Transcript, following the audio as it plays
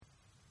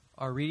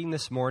Our reading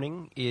this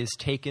morning is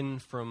taken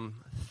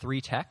from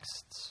three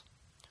texts.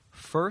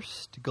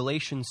 First,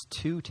 Galatians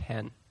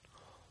 2:10.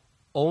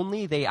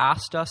 Only they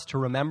asked us to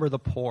remember the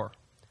poor,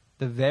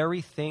 the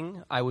very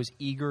thing I was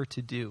eager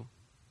to do.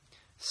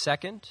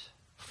 Second,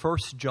 1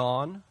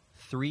 John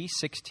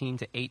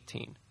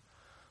 3:16-18.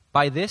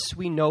 By this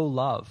we know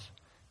love,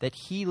 that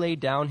he laid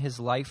down his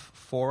life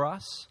for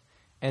us,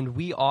 and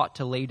we ought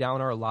to lay down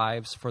our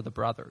lives for the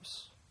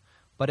brothers.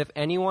 But if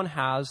anyone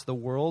has the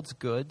world's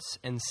goods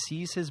and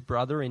sees his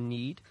brother in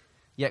need,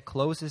 yet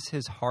closes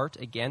his heart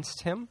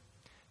against him,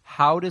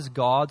 how does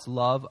God's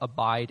love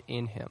abide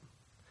in him?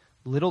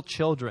 Little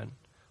children,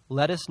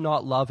 let us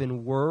not love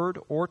in word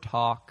or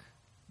talk,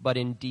 but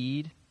in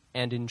deed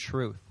and in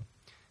truth.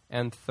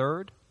 And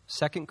third,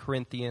 2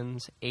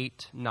 Corinthians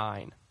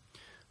 8:9.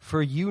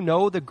 For you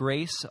know the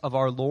grace of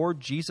our Lord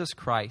Jesus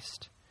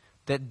Christ,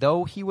 that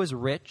though he was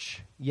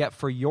rich, yet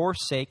for your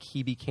sake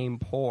he became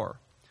poor,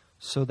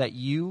 so that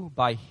you,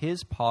 by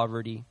his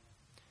poverty,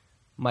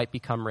 might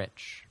become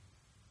rich.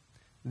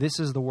 This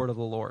is the word of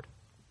the Lord.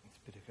 Thanks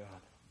be to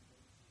God.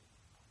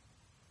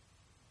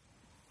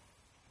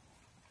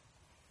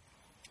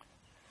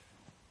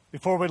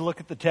 Before we look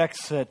at the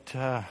text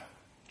that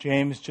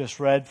James just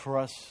read for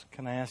us,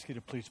 can I ask you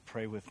to please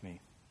pray with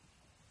me?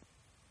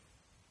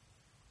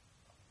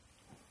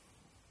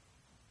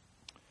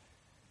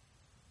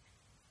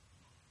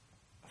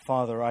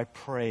 Father, I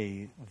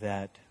pray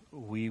that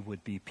we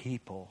would be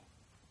people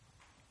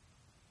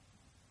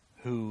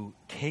who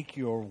take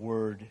your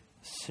word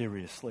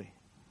seriously.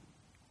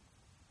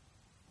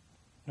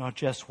 Not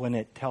just when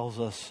it tells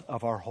us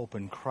of our hope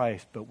in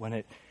Christ, but when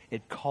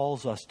it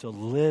calls us to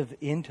live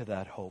into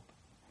that hope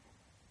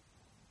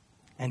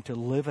and to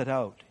live it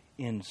out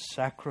in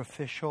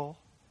sacrificial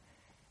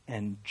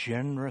and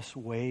generous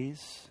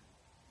ways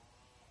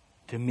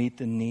to meet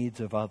the needs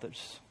of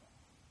others.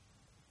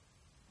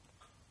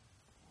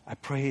 I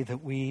pray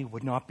that we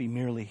would not be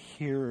merely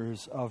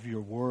hearers of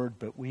your word,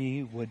 but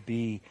we would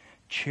be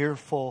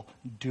cheerful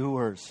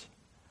doers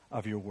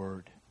of your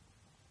word.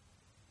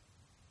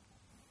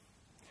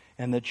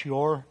 And that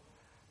your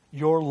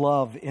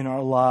love in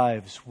our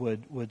lives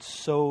would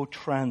so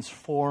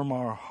transform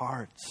our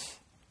hearts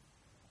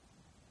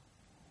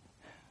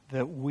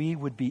that we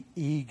would be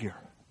eager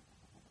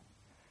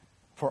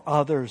for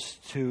others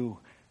to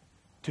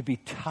be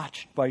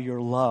touched by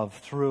your love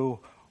through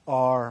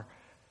our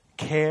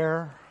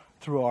care,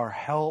 through our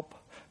help,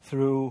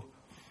 through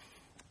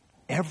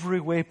every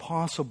way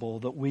possible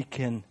that we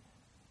can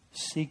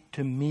seek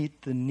to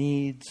meet the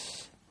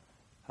needs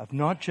of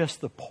not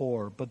just the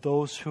poor, but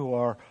those who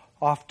are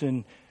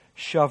often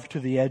shoved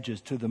to the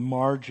edges, to the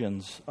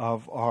margins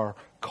of our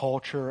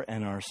culture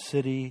and our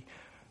city,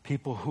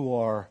 people who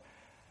are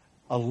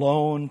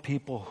alone,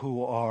 people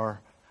who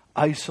are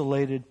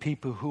isolated,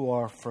 people who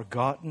are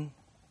forgotten.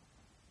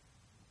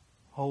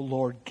 Oh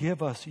Lord,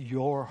 give us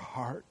your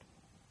heart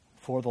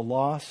for the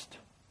lost,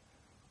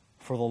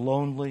 for the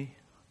lonely,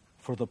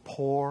 for the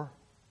poor,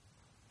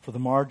 for the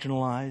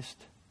marginalized,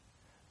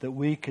 that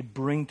we could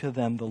bring to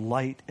them the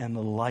light and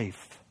the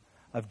life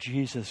of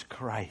Jesus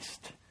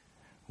Christ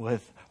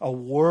with a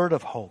word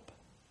of hope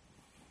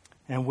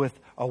and with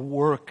a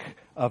work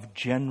of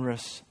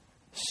generous,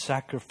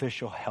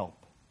 sacrificial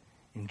help.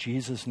 In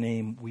Jesus'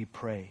 name we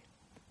pray.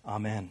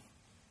 Amen.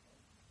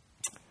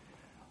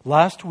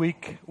 Last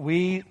week,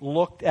 we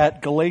looked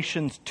at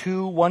Galatians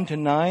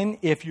 2:1-9.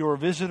 If you're a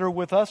visitor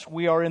with us,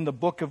 we are in the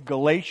book of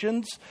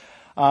Galatians,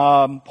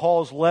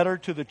 Paul's letter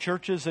to the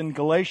churches in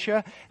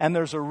Galatia. And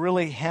there's a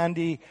really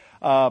handy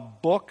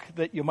book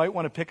that you might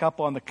want to pick up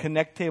on the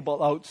Connect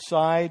table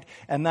outside.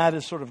 And that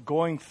is sort of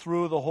going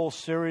through the whole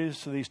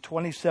series of these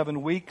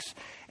 27 weeks.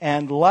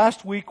 And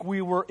last week,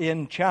 we were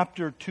in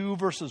chapter 2,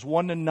 verses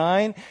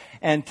 1-9.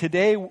 And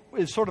today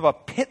is sort of a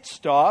pit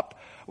stop.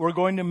 We're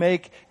going to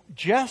make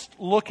just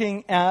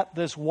looking at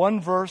this one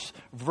verse,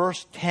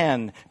 verse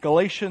 10,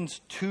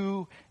 Galatians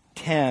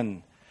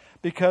 2:10.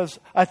 Because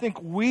I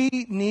think we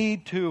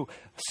need to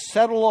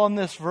settle on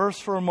this verse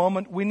for a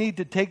moment. We need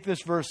to take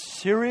this verse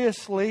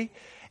seriously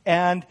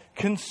and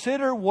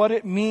consider what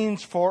it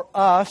means for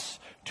us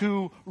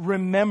to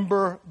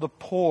remember the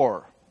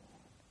poor.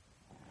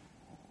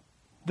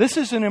 This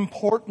is an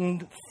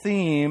important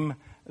theme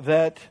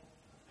that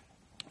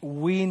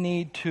we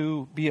need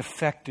to be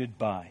affected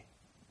by.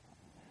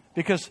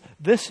 Because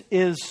this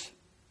is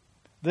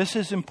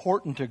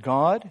important to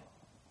God.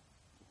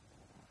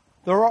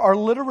 There are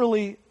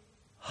literally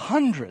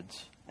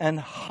hundreds and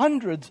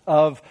hundreds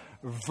of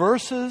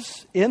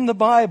verses in the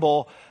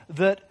Bible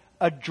that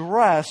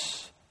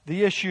address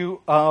the issue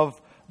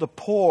of the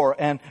poor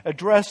and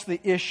address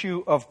the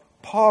issue of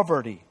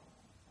poverty.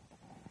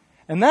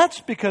 And that's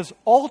because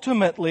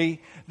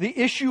ultimately the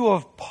issue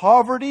of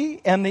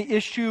poverty and the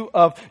issue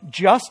of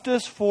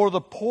justice for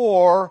the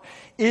poor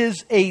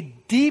is a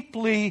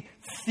deeply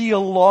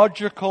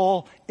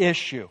theological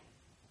issue.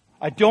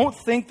 I don't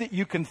think that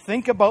you can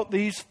think about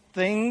these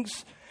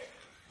things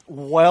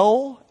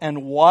well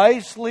and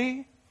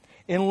wisely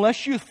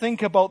unless you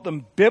think about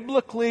them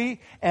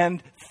biblically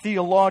and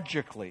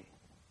theologically.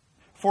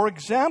 For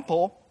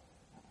example,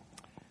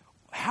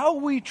 how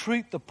we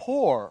treat the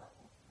poor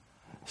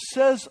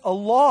says a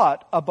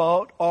lot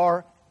about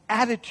our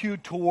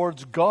attitude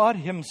towards God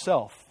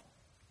himself.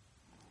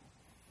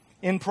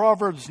 In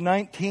Proverbs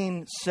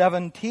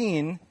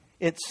 19:17,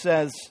 it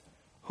says,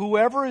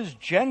 "Whoever is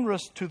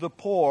generous to the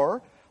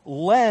poor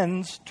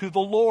lends to the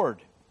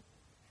Lord,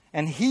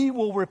 and he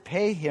will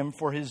repay him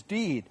for his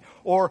deed."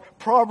 Or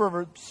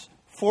Proverbs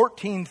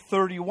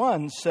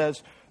 14:31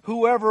 says,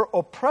 "Whoever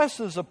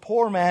oppresses a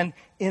poor man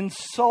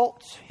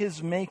insults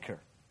his maker,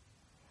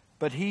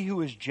 but he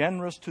who is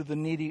generous to the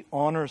needy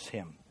honors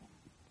him."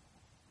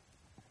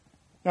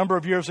 A number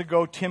of years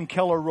ago, Tim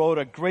Keller wrote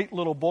a great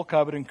little book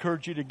I would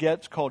encourage you to get.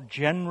 It's called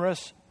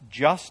Generous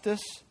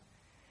Justice.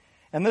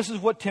 And this is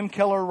what Tim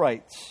Keller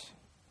writes.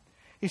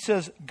 He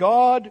says,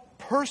 "God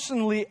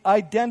personally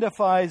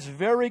identifies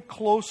very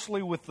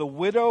closely with the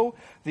widow,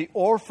 the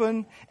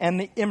orphan, and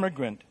the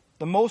immigrant,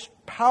 the most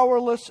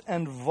powerless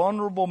and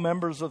vulnerable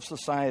members of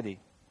society.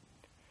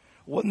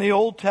 When the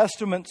Old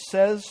Testament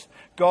says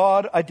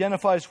God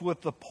identifies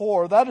with the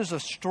poor, that is a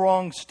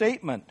strong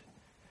statement.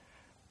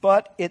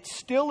 But it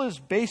still is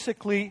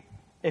basically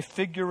a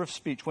figure of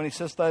speech when he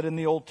says that in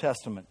the Old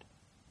Testament.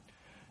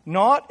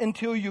 Not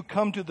until you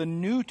come to the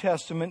New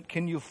Testament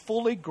can you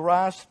fully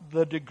grasp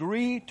the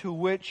degree to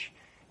which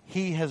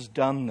he has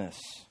done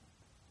this."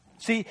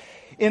 See,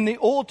 in the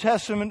Old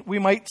Testament, we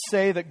might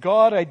say that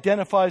God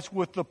identifies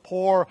with the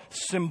poor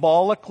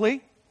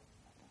symbolically.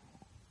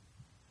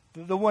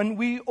 When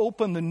we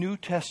open the New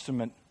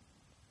Testament,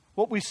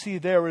 what we see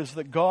there is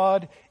that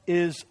God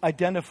is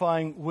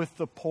identifying with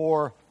the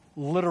poor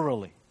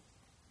literally.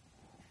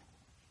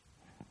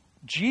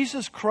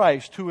 Jesus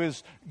Christ, who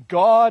is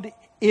God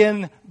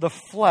in the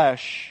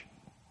flesh,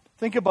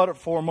 think about it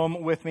for a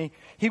moment with me.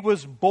 He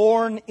was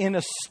born in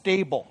a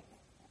stable.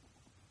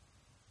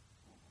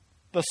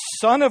 The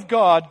Son of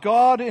God,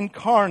 God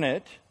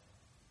incarnate,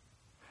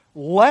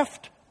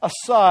 left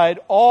aside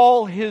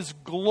all his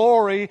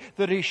glory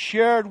that he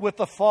shared with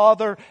the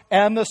Father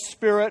and the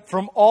Spirit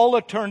from all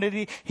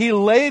eternity. He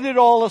laid it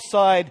all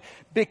aside,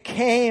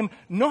 became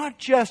not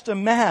just a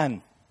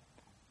man,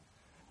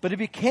 but he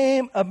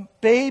became a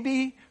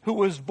baby who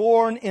was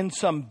born in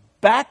some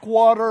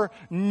backwater,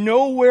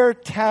 nowhere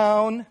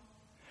town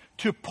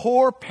to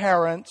poor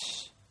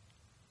parents.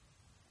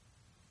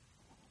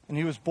 And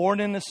he was born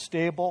in a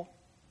stable.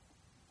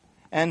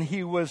 And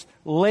he was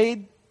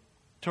laid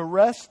to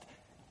rest,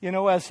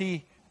 as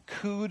he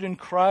cooed and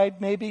cried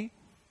maybe,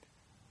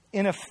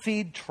 in a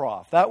feed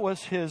trough. That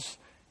was his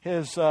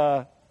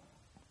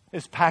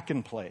pack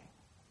and play.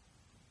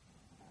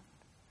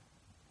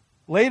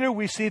 Later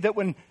we see that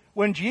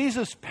when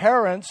Jesus'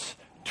 parents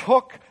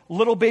took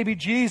little baby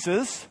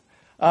Jesus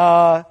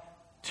to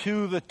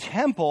the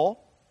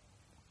temple,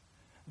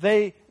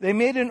 they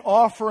made an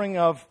offering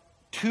of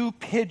 2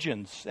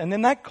 pigeons. And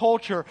in that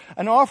culture,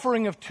 an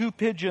offering of 2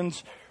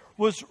 pigeons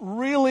was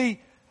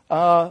really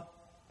the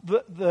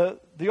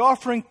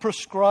offering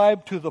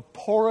prescribed to the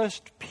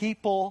poorest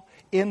people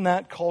in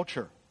that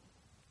culture.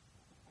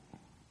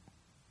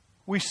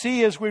 We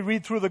see as we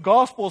read through the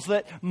Gospels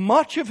that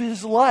much of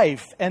his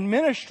life and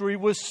ministry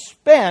was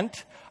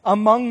spent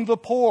among the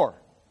poor.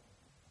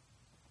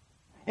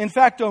 In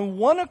fact, on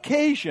one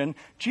occasion,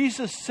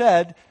 Jesus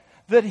said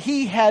that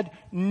he had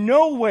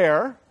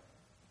nowhere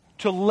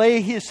to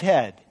lay his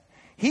head.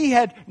 He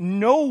had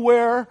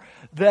nowhere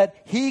that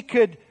he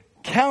could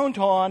count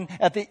on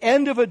at the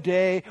end of a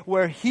day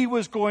where he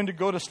was going to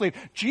go to sleep.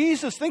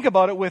 Jesus, think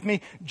about it with me,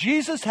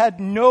 Jesus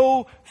had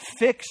no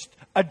fixed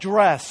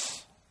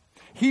address.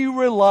 He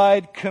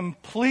relied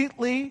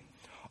completely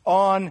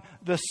on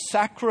the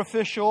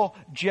sacrificial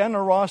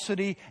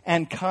generosity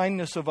and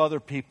kindness of other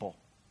people.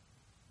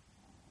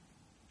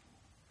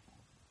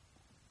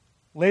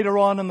 Later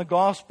on in the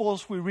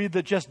Gospels, we read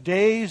that just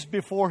days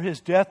before his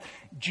death,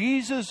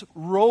 Jesus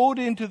rode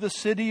into the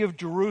city of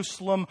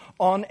Jerusalem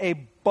on a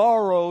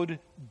borrowed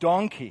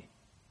donkey.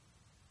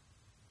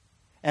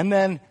 And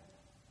then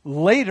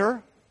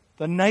later,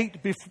 the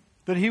night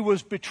that he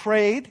was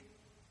betrayed,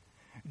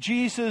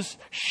 Jesus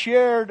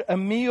shared a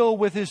meal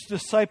with his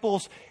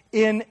disciples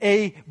in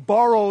a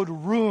borrowed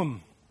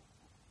room.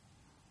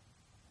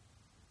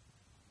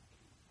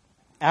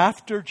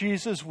 After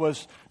Jesus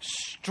was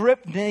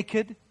stripped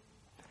naked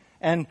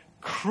and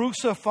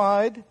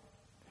crucified,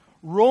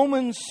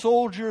 Roman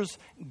soldiers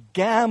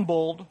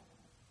gambled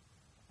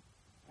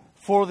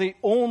for the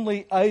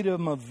only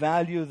item of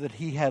value that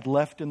he had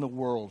left in the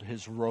world,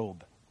 his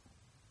robe.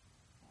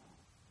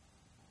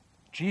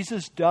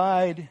 Jesus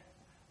died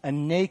a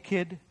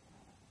naked,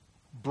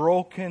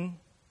 broken,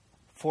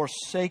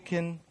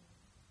 forsaken,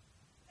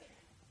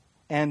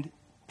 and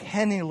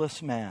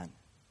penniless man.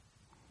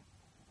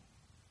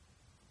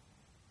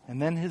 And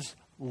then his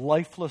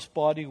lifeless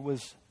body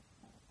was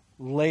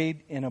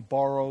laid in a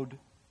borrowed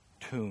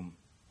tomb.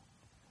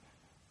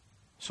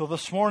 So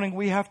this morning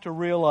we have to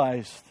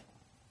realize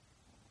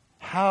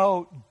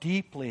how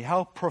deeply,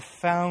 how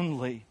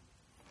profoundly,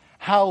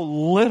 how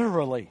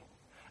literally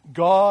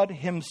God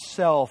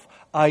himself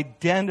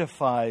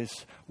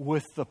identifies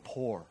with the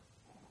poor.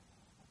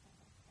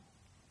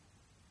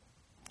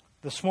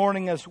 This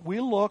morning, as we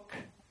look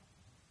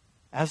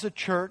as a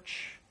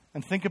church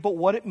and think about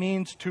what it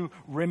means to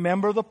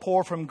remember the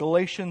poor from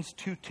Galatians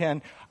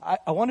 2:10,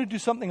 I want to do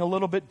something a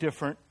little bit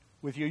different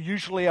with you.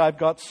 Usually I've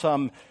got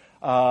some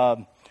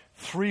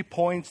 3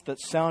 points that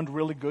sound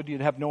really good.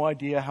 You'd have no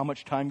idea how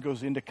much time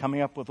goes into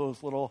coming up with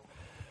those little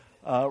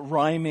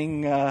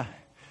rhyming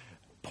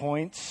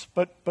points.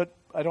 But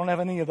I don't have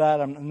any of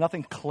that. I'm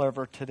nothing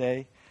clever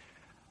today.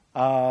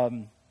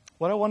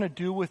 What I want to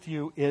do with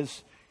you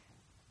is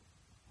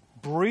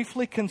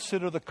briefly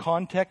consider the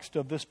context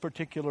of this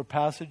particular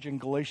passage in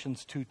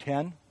Galatians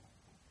 2:10.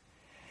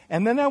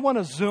 And then I want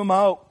to zoom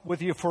out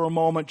with you for a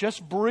moment,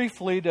 just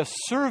briefly to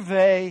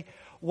survey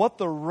what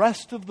the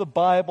rest of the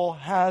Bible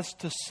has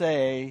to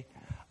say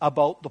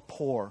about the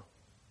poor.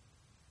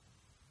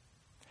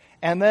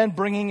 And then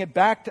bringing it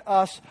back to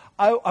us,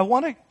 I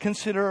want to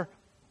consider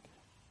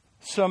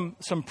some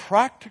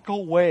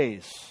practical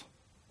ways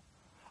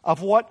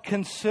of what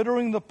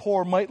considering the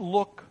poor might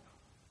look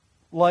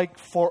like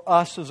for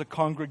us as a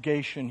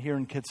congregation here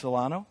in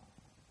Kitsilano.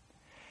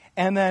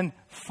 And then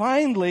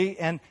finally,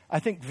 and I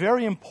think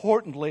very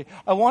importantly,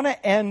 I want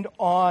to end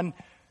on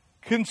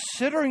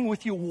considering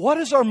with you, what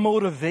is our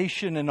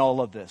motivation in all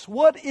of this?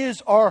 What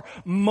is our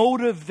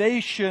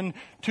motivation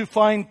to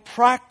find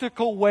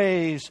practical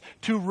ways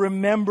to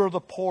remember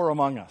the poor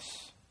among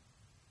us?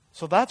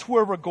 So that's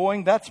where we're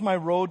going. That's my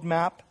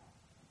roadmap.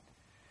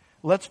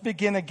 Let's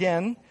begin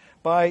again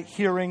by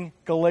hearing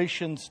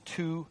Galatians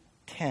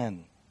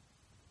 2:10.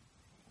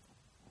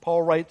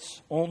 Paul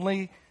writes,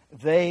 only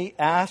they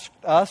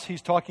asked us,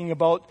 he's talking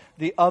about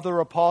the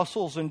other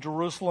apostles in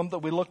Jerusalem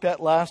that we looked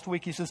at last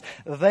week. He says,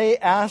 they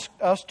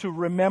asked us to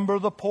remember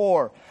the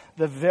poor,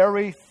 the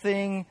very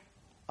thing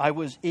I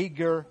was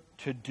eager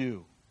to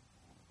do.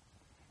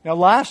 Now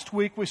last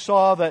week we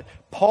saw that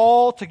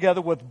Paul,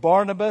 together with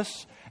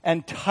Barnabas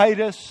and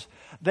Titus,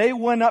 they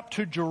went up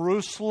to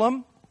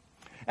Jerusalem.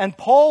 And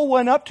Paul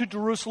went up to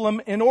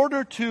Jerusalem in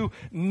order to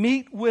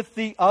meet with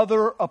the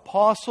other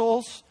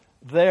apostles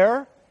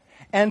there,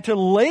 and to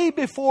lay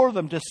before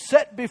them, to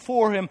set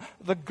before him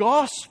the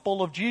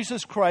gospel of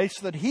Jesus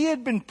Christ that he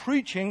had been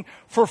preaching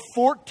for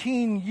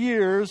 14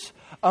 years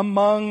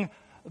among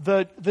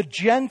the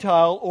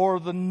Gentile or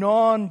the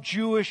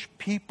non-Jewish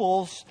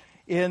peoples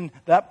in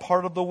that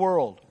part of the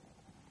world.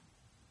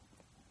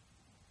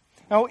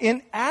 Now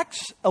in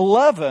Acts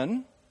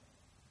 11,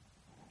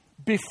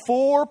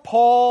 before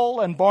Paul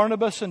and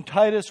Barnabas and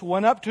Titus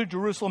went up to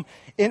Jerusalem,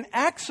 in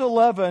Acts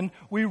 11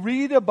 we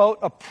read about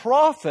a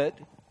prophet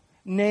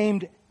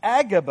named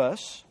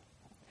Agabus,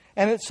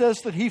 and it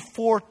says that he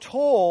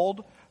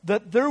foretold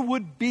that there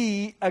would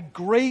be a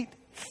great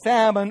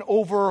famine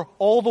over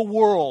all the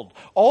world.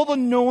 All the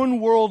known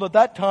world at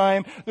that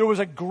time, there was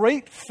a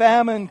great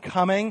famine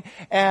coming,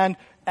 and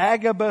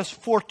Agabus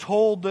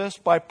foretold this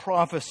by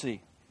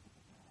prophecy.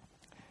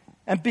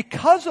 And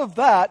because of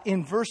that,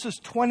 in verses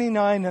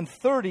 29 and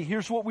 30,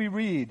 here's what we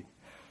read.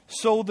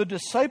 So the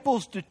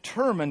disciples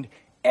determined,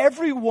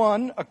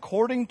 everyone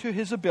according to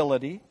his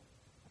ability,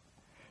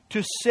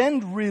 to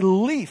send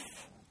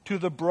relief to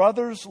the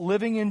brothers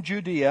living in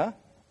Judea,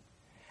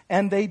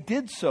 and they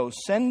did so,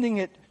 sending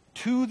it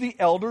to the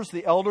elders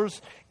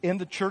in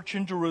the church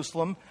in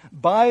Jerusalem,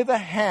 by the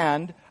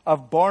hand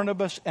of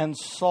Barnabas and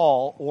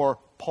Saul, or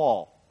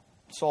Paul.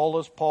 Saul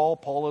is Paul,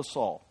 Paul is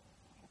Saul.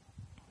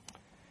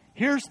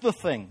 Here's the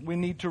thing we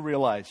need to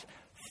realize.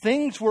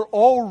 Things were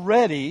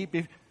already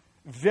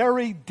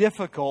very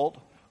difficult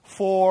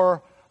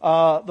for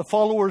the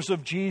followers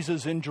of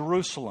Jesus in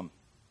Jerusalem,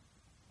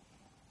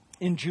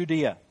 in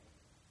Judea.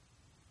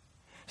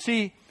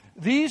 See,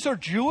 these are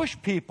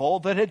Jewish people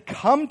that had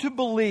come to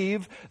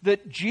believe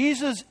that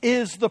Jesus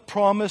is the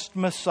promised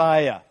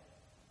Messiah.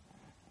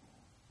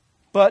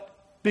 But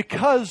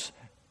because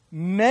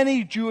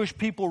many Jewish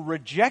people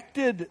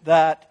rejected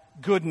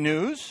that good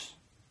news,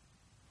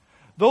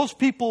 those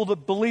people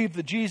that believed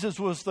that Jesus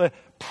was the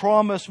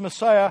promised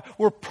Messiah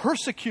were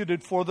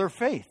persecuted for their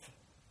faith.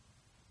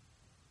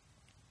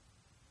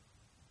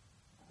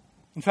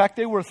 In fact,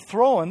 they were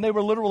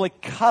literally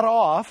cut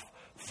off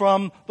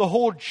from the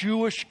whole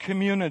Jewish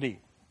community.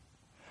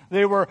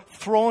 They were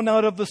thrown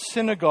out of the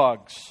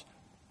synagogues.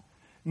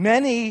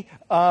 Many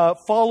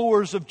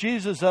followers of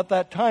Jesus at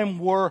that time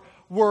were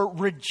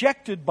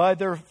rejected by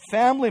their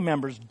family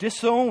members,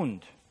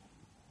 disowned.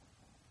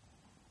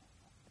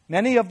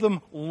 Many of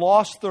them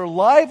lost their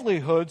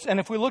livelihoods, and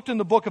if we looked in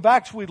the book of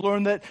Acts, we'd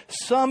learn that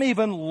some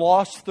even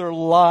lost their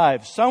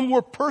lives. Some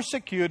were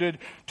persecuted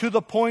to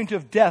the point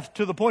of death,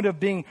 to the point of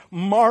being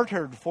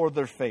martyred for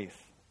their faith.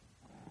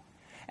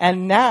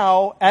 And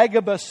now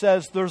Agabus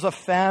says there's a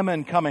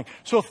famine coming.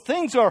 So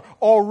things are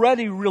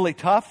already really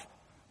tough,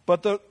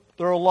 but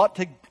they're about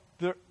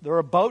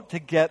to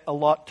get a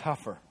lot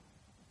tougher.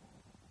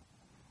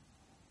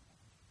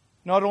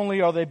 Not only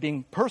are they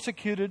being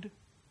persecuted,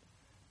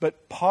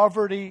 but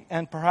poverty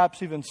and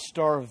perhaps even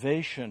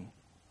starvation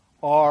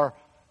are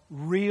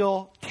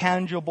real,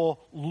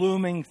 tangible,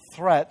 looming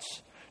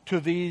threats to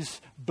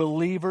these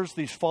believers,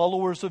 these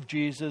followers of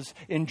Jesus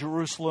in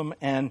Jerusalem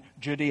and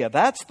Judea.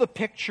 That's the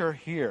picture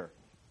here.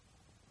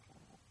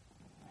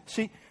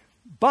 See,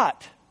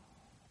 but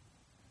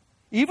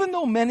even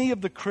though many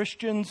of the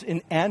Christians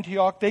in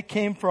Antioch, they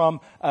came from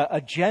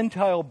a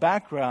Gentile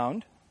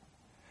background,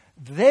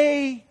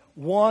 they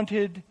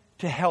wanted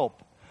to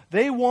help.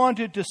 They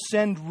wanted to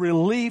send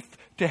relief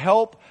to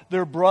help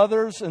their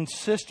brothers and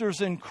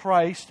sisters in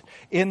Christ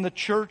in the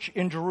church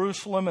in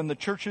Jerusalem and the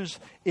churches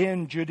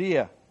in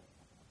Judea.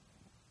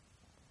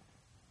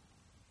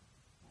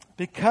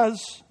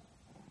 Because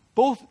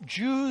both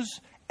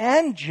Jews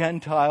and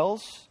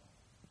Gentiles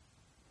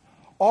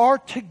are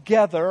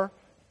together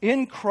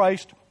in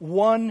Christ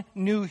one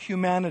new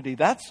humanity.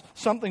 That's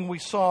something we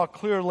saw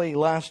clearly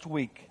last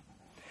week.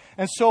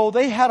 And so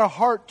they had a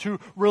heart to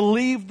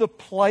relieve the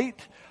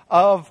plight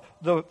of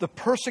the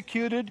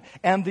persecuted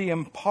and the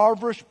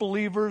impoverished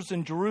believers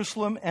in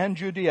Jerusalem and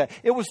Judea.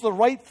 It was the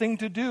right thing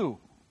to do.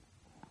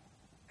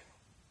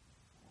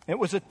 It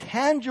was a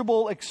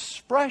tangible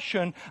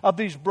expression of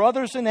these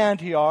brothers in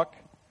Antioch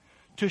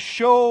to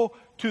show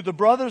to the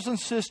brothers and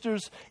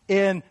sisters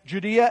in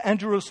Judea and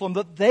Jerusalem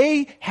that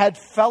they had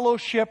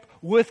fellowship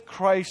with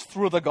Christ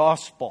through the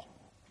gospel.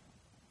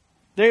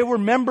 They were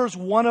members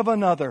one of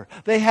another.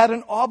 They had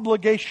an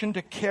obligation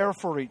to care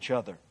for each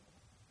other.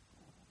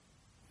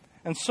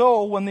 And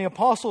so when the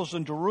apostles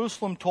in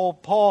Jerusalem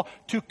told Paul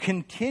to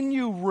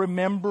continue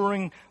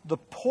remembering the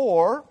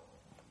poor,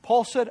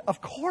 Paul said,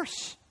 of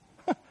course.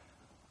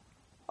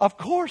 Of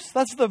course,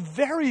 that's the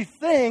very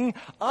thing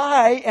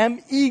I am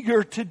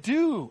eager to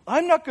do.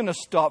 I'm not going to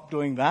stop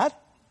doing that.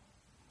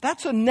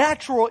 That's a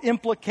natural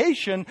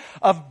implication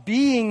of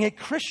being a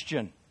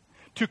Christian,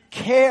 to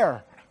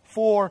care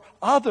for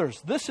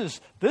others. This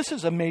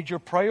is a major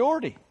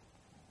priority.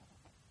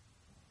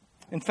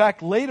 In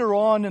fact, later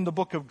on in the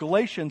book of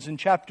Galatians, in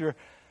chapter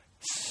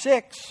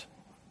 6,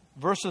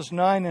 verses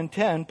 9 and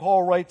 10,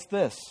 Paul writes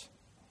this,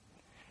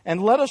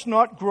 "And let us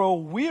not grow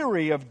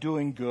weary of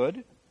doing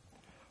good,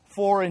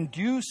 for in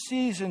due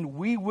season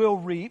we will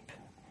reap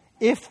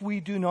if we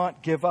do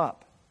not give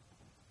up.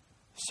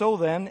 So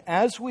then,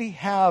 as we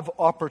have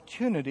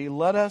opportunity,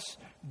 let us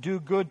do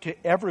good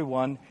to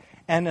everyone,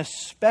 and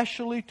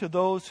especially to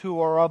those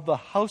who are of the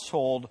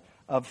household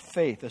of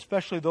faith,"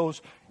 especially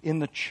those in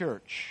the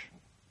church.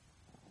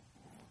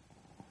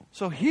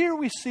 So here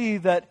we see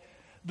that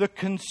the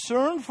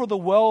concern for the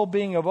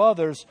well-being of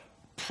others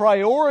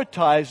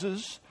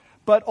prioritizes,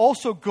 but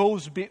also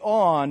goes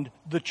beyond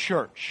the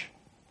church.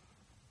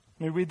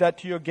 Let me read that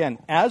to you again.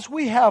 As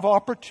we have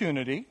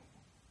opportunity,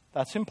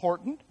 that's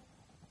important,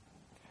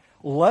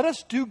 let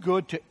us do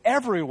good to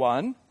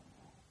everyone,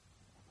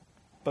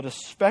 but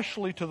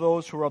especially to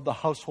those who are of the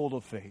household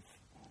of faith.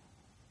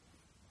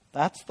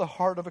 That's the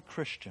heart of a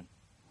Christian.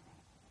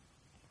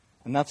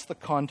 And that's the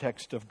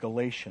context of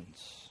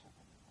Galatians.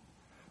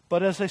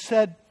 But as I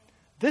said,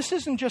 this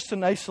isn't just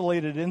an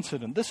isolated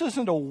incident. This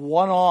isn't a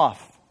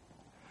one-off.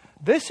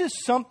 This is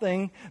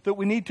something that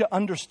we need to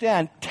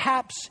understand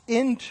taps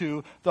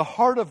into the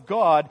heart of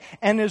God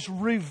and is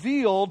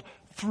revealed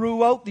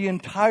throughout the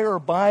entire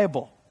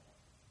Bible.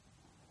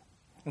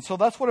 And so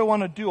that's what I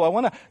want to do. I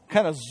want to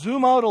kind of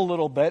zoom out a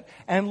little bit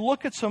and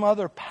look at some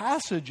other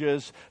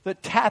passages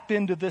that tap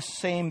into this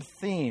same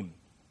theme.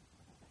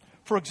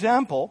 For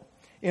example,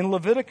 in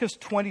Leviticus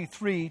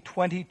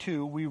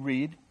 23:22, we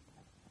read,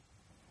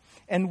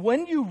 "And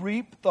when you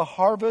reap the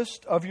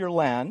harvest of your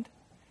land,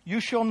 you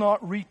shall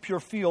not reap your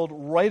field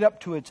right up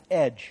to its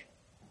edge,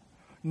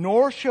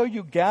 nor shall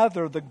you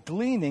gather the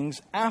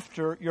gleanings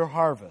after your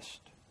harvest.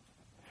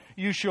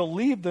 You shall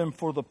leave them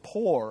for the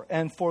poor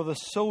and for the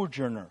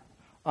sojourner.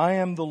 I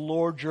am the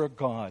Lord your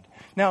God."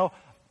 Now,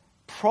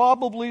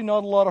 probably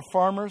not a lot of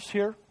farmers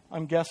here,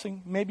 I'm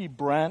guessing. Maybe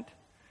Brant.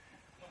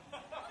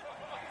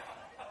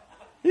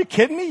 You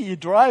kidding me? You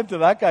drive to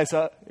that guy's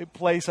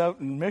place out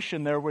in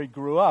Mission there where he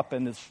grew up,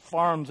 and there's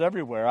farms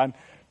everywhere. I'm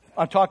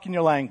talking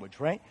your language,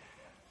 right?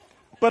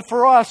 But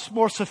for us,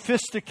 more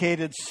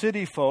sophisticated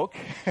city folk,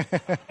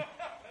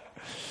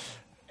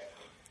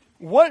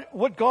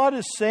 what God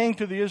is saying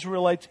to the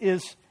Israelites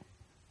is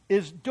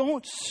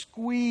don't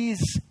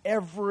squeeze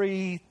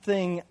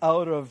everything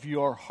out of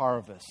your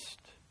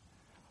harvest.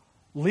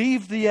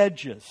 Leave the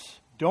edges.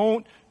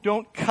 Don't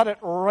cut it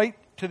right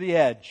to the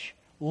edge.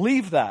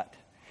 Leave that.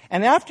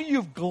 And after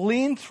you've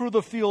gleaned through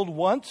the field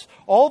once,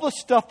 all the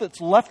stuff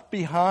that's left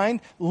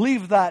behind,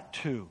 leave that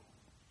too.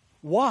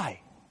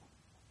 Why?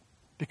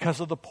 Because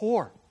of the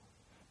poor,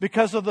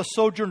 because of the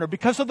sojourner,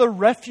 because of the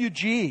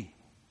refugee.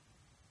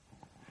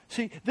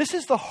 See, this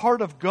is the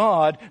heart of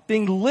God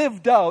being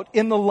lived out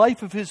in the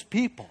life of His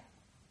people.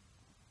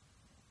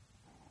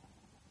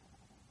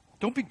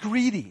 Don't be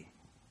greedy.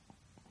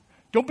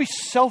 Don't be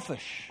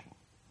selfish.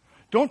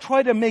 Don't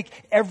try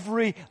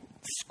to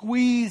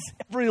squeeze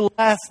every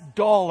last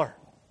dollar.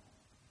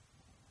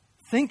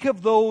 Think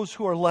of those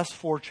who are less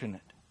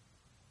fortunate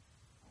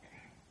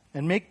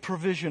and make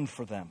provision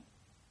for them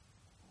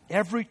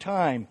every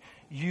time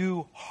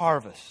you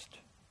harvest.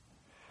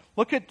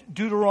 Look at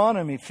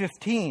Deuteronomy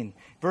 15,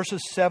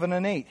 verses 7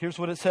 and 8. Here's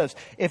what it says.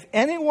 If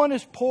anyone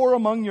is poor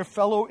among your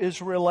fellow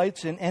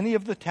Israelites in any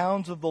of the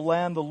towns of the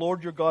land the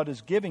Lord your God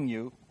is giving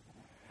you,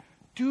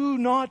 do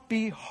not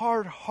be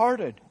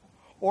hard-hearted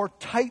or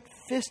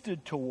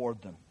tight-fisted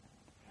toward them.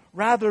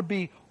 Rather,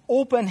 be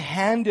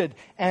open-handed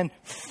and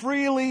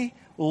freely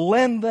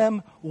lend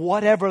them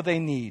whatever they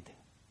need.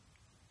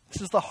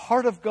 This is the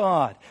heart of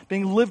God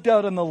being lived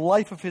out in the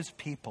life of His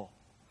people.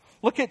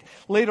 Look at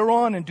later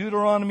on in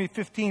Deuteronomy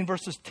 15,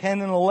 verses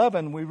 10 and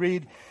 11, we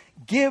read,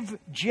 give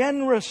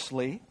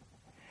generously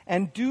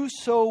and do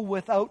so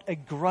without a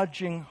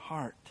grudging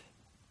heart.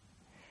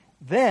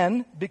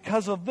 Then,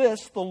 because of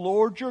this, the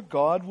Lord your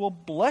God will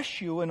bless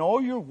you in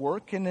all your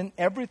work and in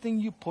everything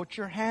you put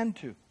your hand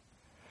to.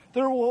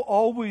 There will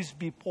always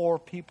be poor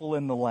people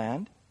in the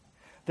land.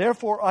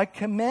 Therefore, I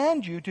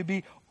command you to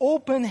be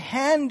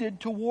open-handed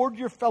toward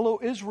your fellow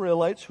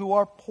Israelites who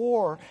are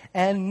poor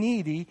and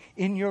needy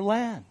in your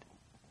land.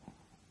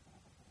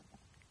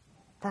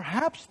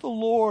 Perhaps the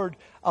Lord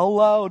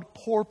allowed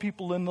poor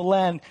people in the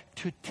land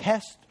to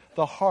test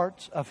the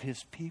hearts of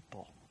His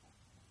people.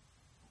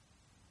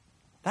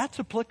 That's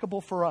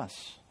applicable for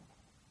us.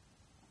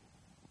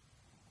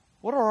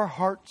 What are our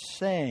hearts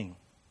saying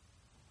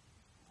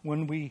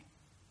when we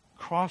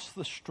cross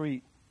the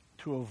street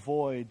to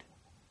avoid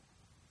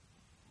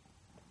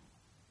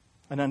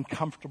an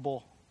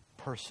uncomfortable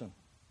person?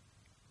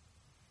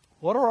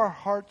 What are our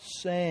hearts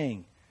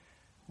saying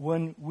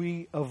when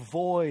we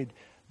avoid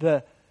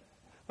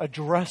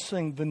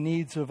addressing the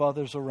needs of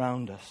others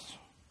around us?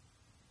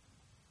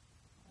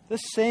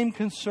 This same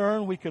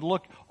concern, we could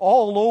look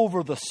all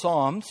over the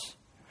Psalms.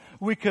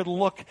 We could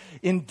look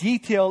in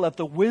detail at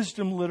the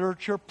wisdom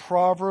literature,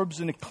 Proverbs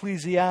and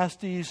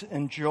Ecclesiastes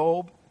and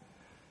Job.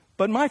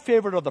 But my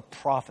favorite are the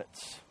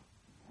prophets.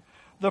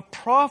 The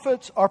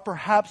prophets are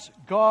perhaps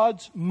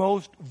God's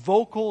most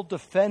vocal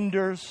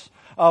defenders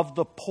of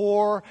the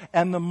poor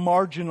and the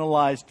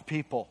marginalized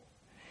people.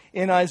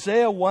 In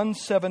Isaiah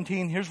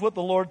 1:17, here's what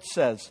the Lord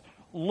says.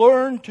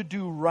 Learn to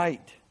do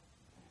right.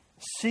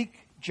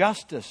 Seek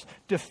justice.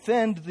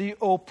 Defend the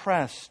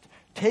oppressed.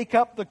 Take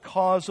up the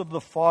cause of the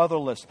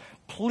fatherless.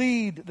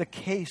 Plead the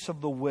case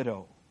of the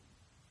widow.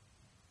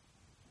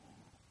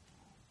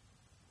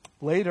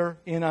 Later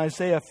in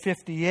Isaiah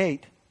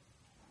 58,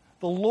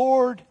 the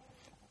Lord,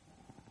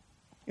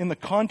 in the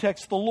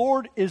context, the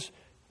Lord is,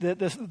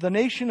 the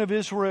nation of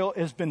Israel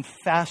has been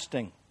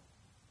fasting.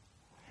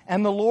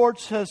 And the Lord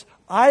says,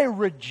 I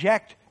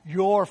reject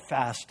your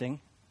fasting.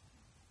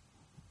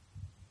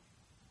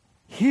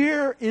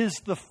 Here is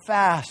the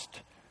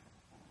fast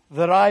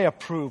that I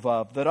approve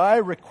of, that I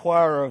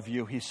require of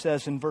you, He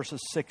says in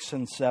verses 6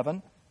 and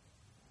 7.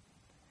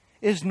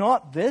 Is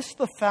not this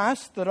the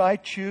fast that I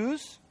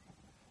choose?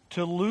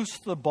 To loose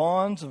the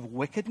bonds of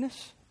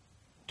wickedness,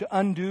 to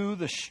undo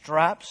the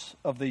straps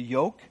of the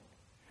yoke,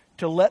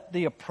 to let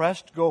the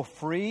oppressed go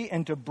free,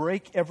 and to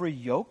break every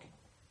yoke?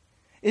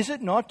 Is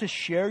it not to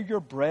share your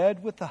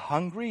bread with the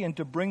hungry and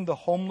to bring the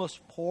homeless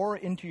poor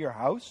into your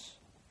house?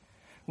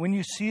 When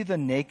you see the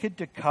naked,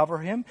 to cover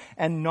him,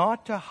 and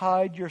not to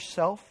hide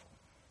yourself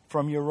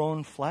from your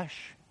own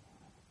flesh?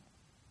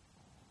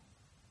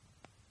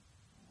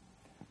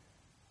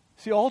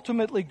 See,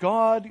 ultimately,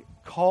 God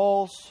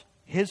calls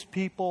His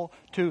people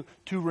to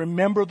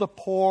remember the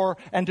poor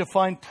and to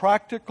find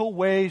practical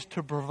ways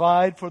to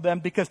provide for them,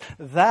 because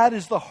that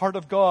is the heart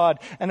of God.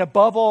 And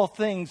above all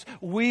things,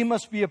 we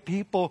must be a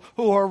people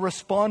who are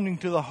responding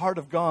to the heart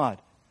of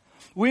God.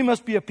 We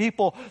must be a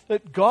people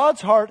that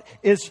God's heart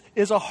is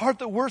a heart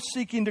that we're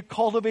seeking to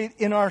cultivate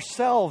in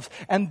ourselves.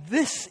 And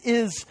this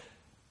is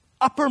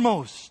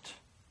uppermost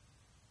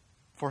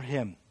for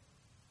Him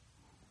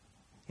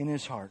in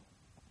His heart.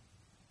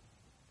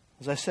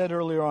 As I said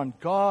earlier on,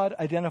 God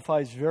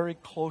identifies very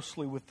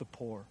closely with the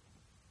poor.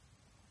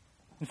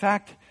 In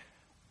fact,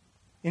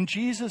 in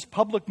Jesus'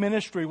 public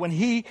ministry, when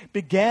He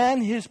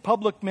began His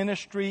public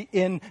ministry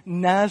in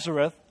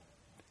Nazareth,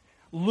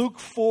 Luke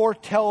 4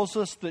 tells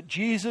us that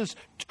Jesus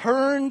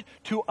turned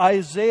to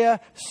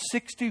Isaiah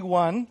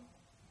 61.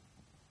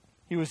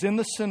 He was in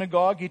the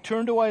synagogue. He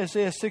turned to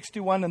Isaiah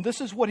 61, and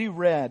this is what he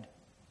read.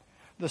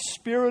 The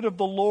Spirit of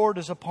the Lord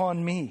is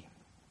upon me,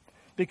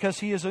 because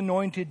He has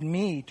anointed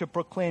me to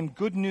proclaim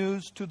good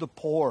news to the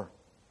poor.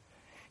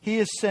 He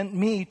has sent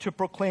me to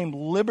proclaim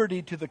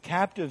liberty to the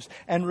captives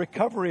and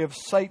recovery of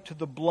sight to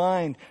the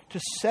blind, to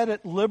set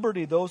at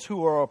liberty those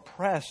who are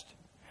oppressed,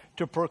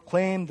 to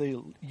proclaim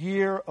the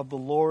year of the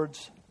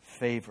Lord's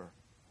favor.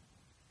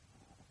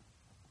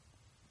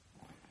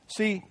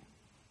 See,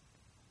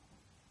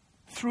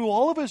 through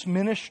all of His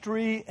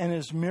ministry and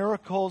His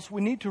miracles,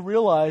 we need to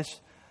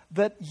realize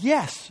that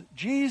yes,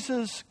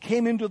 Jesus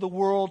came into the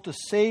world to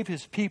save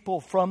His people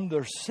from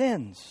their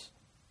sins,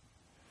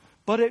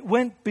 but it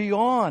went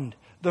beyond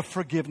the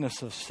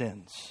forgiveness of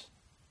sins.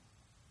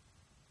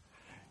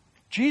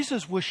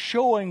 Jesus was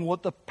showing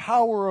what the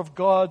power of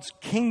God's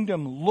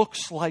kingdom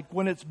looks like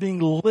when it's being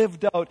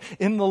lived out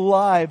in the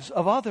lives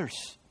of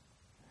others.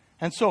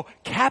 And so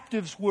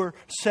captives were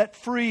set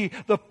free.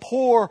 The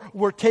poor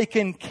were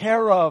taken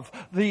care of.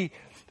 The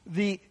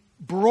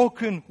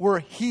broken were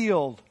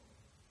healed.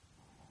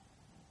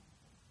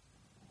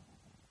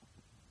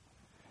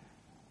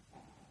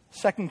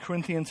 Second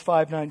Corinthians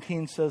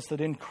 5:19 says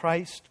that in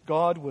Christ,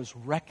 God was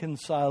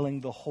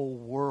reconciling the whole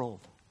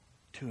world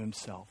to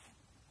himself.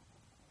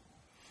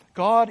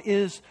 God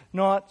is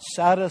not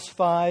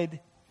satisfied.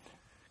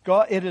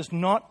 It is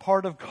not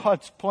part of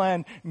God's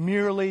plan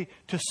merely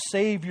to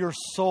save your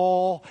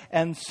soul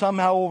and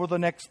somehow over the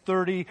next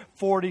 30,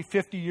 40,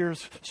 50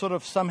 years sort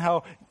of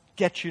somehow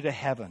get you to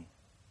heaven.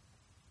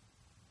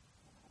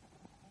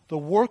 The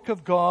work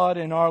of God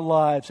in our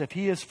lives, if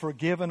He has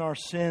forgiven our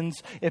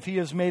sins, if He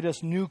has made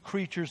us new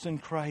creatures in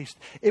Christ,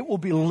 it will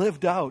be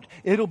lived out.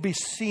 It'll be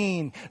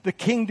seen. The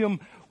kingdom,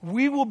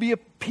 we will be a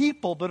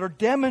people that are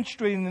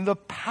demonstrating the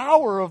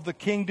power of the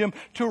kingdom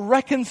to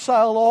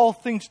reconcile all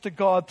things to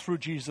God through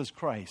Jesus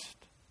Christ.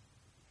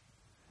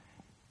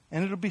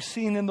 And it'll be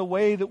seen in the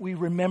way that we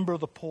remember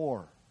the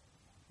poor,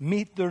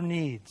 meet their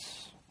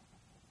needs.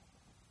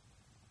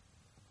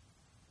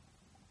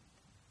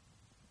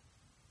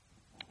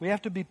 We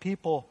have to be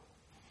people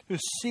who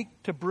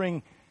seek to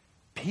bring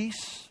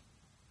peace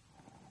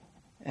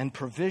and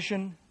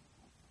provision,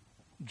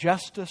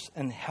 justice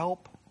and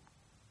help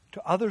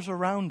to others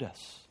around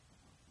us.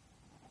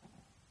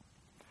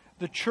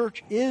 The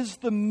church is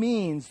the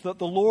means that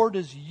the Lord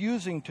is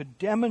using to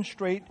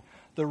demonstrate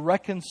the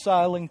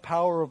reconciling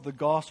power of the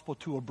gospel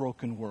to a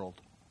broken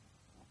world.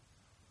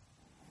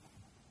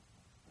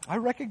 I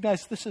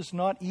recognize this is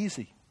not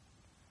easy.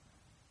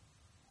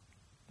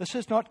 This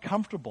is not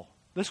comfortable.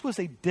 This was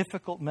a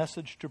difficult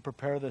message to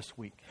prepare this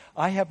week.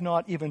 I have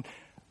not even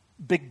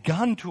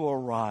begun to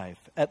arrive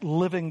at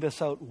living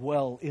this out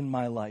well in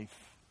my life.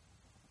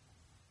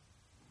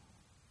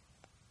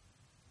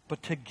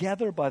 But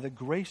together, by the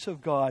grace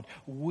of God,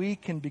 we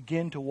can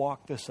begin to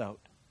walk this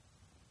out.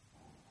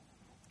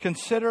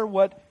 Consider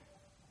what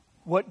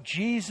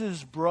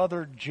Jesus'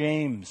 brother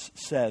James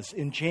says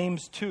in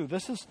James 2.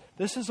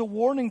 This is a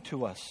warning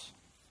to us.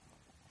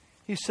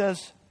 He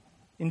says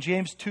in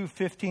James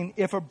 2:15,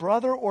 if a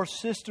brother or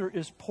sister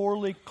is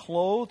poorly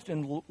clothed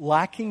and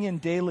lacking in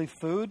daily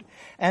food,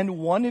 and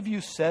one of you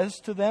says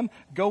to them,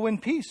 go in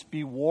peace,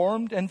 be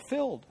warmed and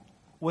filled,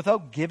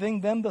 without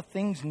giving them the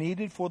things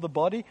needed for the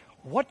body,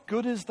 what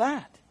good is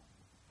that?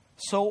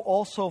 So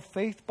also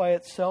faith by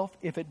itself,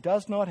 if it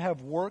does not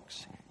have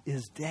works,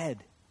 is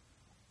dead.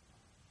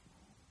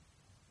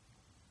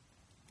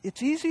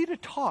 It's easy to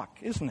talk,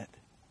 isn't it?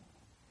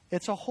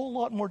 It's a whole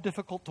lot more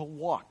difficult to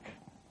walk.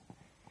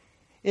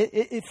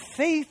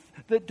 Faith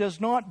that does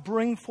not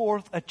bring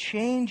forth a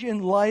change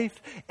in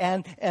life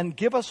and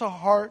give us a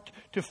heart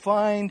to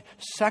find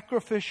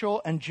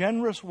sacrificial and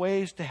generous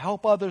ways to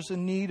help others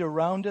in need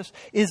around us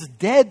is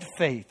dead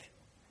faith.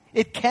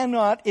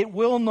 It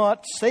will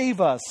not save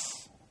us.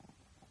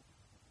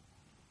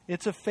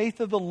 It's a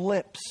faith of the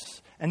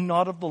lips and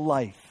not of the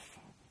life.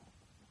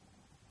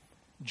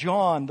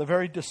 John, the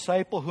very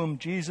disciple whom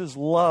Jesus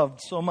loved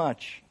so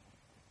much,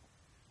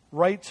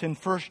 writes in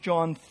 1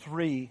 John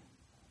 3,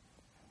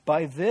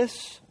 by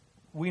this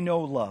we know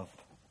love,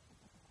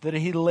 that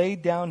He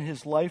laid down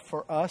His life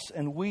for us,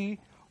 and we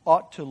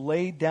ought to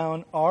lay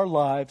down our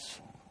lives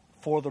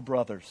for the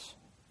brothers.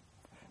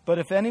 But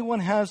if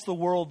anyone has the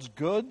world's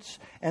goods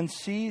and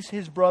sees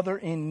his brother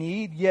in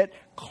need, yet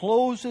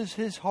closes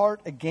his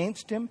heart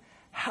against him,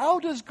 how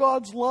does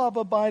God's love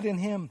abide in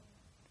him?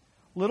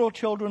 Little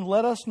children,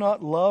 let us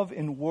not love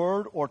in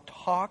word or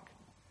talk,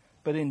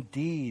 but in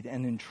deed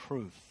and in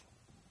truth.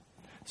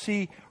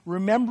 See,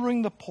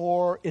 remembering the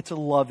poor, it's a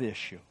love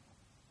issue.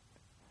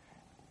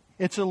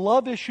 It's a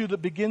love issue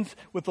that begins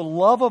with the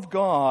love of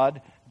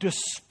God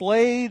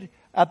displayed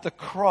at the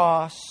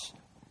cross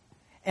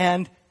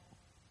and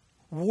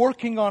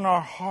working on our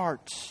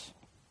hearts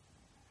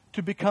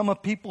to become a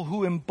people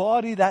who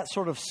embody that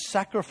sort of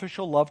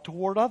sacrificial love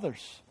toward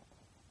others.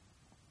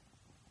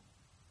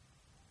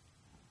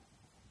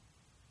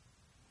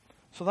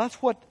 So that's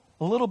a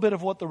little bit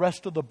of what the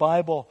rest of the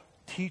Bible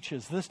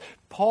teaches. This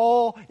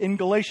Paul in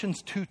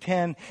Galatians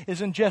 2:10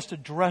 isn't just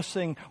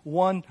addressing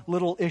one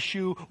little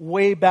issue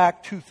way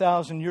back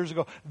 2,000 years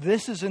ago.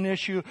 This is an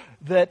issue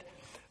that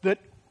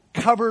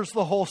covers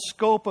the whole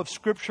scope of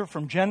Scripture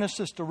from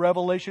Genesis to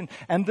Revelation,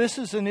 and this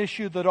is an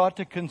issue that ought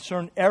to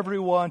concern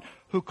everyone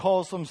who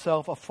calls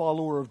himself a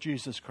follower of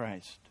Jesus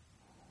Christ.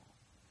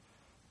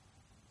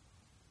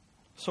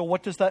 So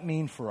what does that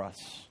mean for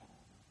us?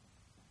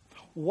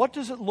 What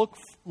does it look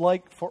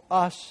like for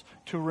us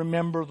to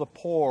remember the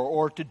poor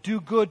or to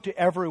do good to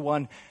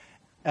everyone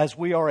as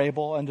we are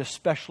able, and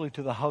especially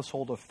to the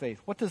household of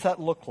faith? What does that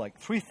look like?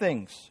 3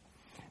 things.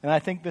 And I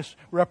think this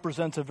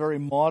represents a very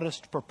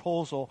modest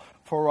proposal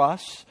for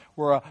us.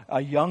 We're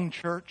a young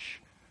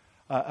church,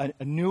 a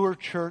newer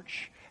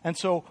church, and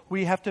so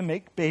we have to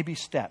make baby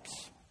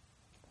steps.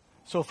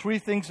 So 3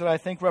 things that I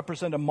think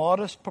represent a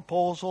modest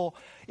proposal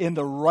in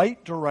the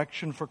right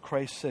direction for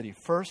Christ City.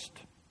 First,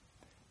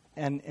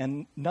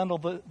 and none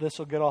of this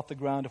will get off the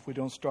ground if we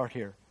don't start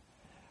here.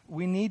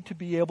 we need to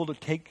be able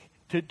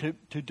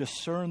to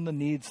discern the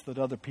needs that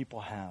other people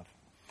have.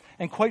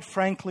 And quite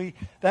frankly,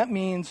 that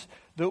means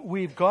that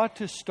we've got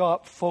to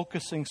stop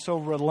focusing so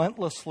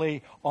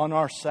relentlessly on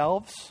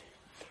ourselves,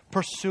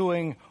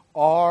 pursuing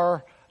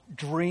our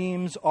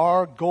dreams,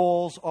 our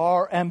goals,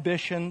 our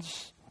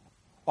ambitions,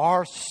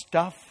 our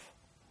stuff.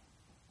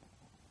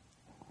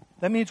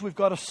 That means we've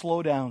got to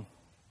slow down.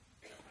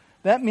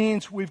 That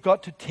means we've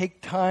got to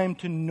take time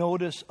to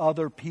notice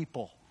other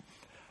people.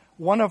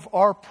 One of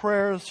our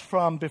prayers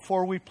from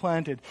before we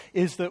planted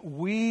is that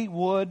we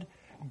would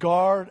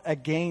guard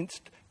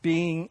against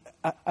being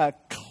a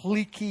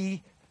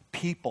cliquey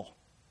people,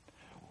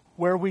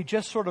 where we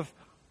just sort of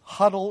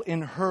huddle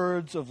in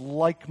herds of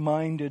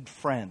like-minded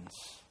friends.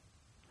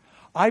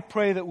 I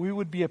pray that we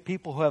would be a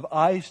people who have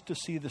eyes to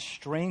see the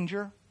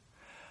stranger,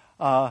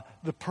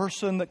 the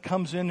person that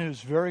comes in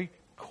who's very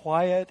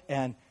quiet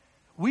and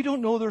we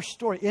don't know their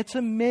story. It's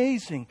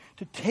amazing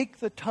to take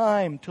the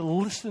time to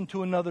listen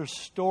to another's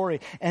story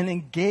and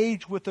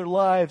engage with their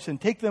lives and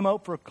take them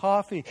out for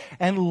coffee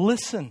and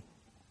listen.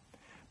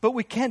 But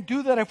we can't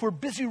do that if we're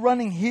busy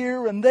running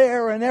here and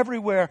there and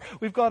everywhere.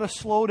 We've got to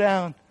slow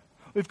down.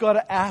 We've got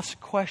to ask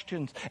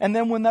questions. And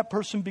then when that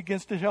person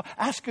begins to tell,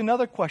 ask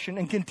another question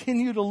and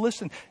continue to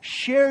listen.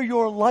 Share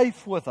your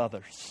life with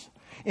others.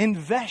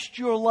 Invest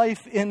your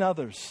life in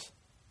others.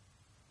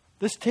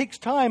 This takes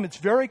time. It's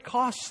very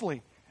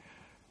costly.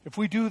 If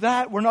we do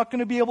that, we're not going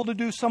to be able to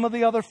do some of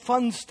the other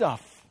fun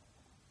stuff.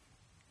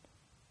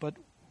 But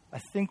I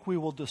think we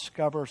will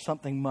discover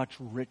something much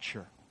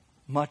richer,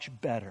 much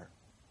better.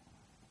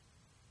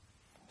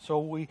 So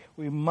we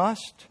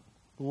must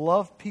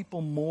love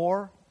people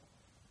more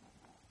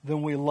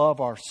than we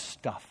love our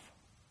stuff.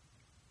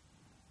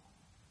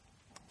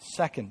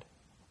 Second,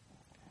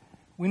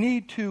 we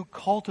need to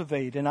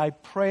cultivate, and I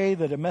pray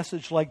that a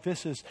message like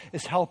this is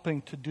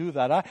helping to do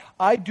that.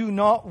 I do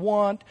not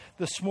want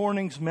this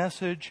morning's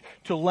message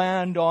to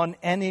land on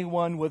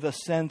anyone with a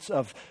sense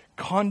of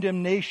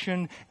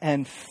condemnation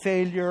and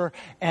failure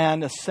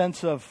and a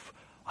sense of,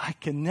 I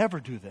can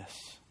never do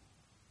this.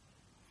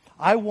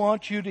 I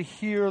want you to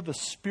hear the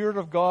Spirit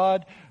of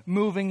God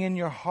moving in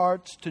your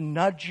hearts to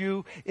nudge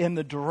you in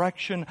the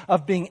direction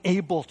of being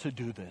able to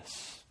do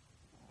this.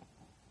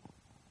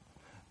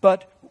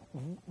 But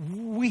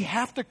we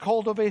have to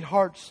cultivate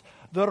hearts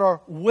that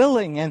are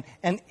willing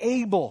and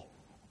able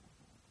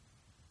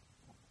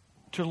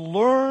to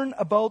learn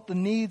about the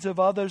needs of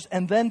others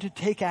and then to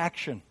take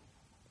action.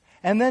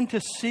 And then to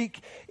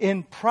seek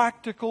in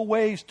practical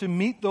ways to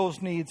meet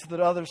those needs that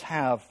others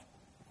have.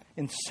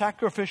 In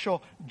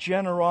sacrificial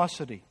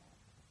generosity.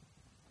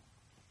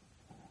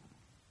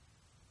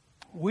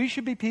 We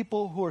should be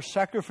people who are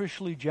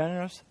sacrificially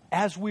generous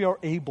as we are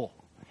able.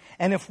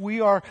 And if we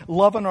are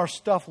loving our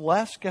stuff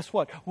less, guess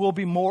what? We'll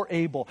be more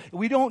able.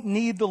 We don't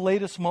need the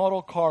latest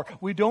model car.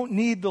 We don't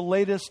need the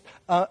latest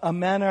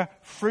Amana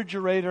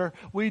refrigerator.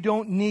 We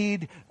don't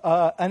need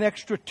an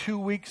extra 2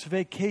 weeks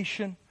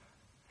vacation.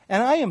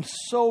 And I am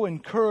so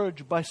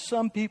encouraged by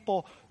some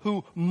people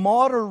who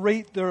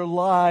moderate their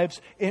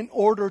lives in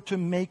order to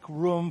make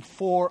room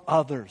for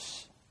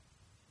others.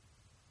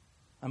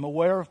 I'm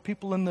aware of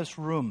people in this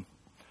room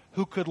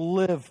who could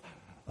live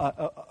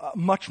a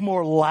much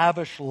more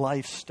lavish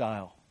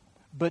lifestyle,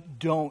 but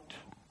don't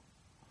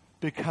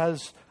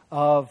because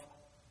of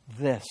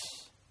this.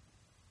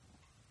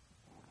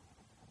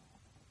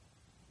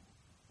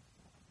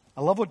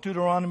 I love what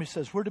Deuteronomy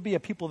says. We're to be a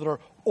people that are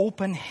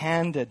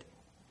open-handed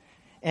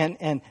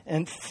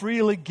and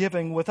freely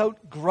giving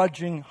without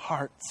grudging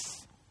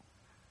hearts.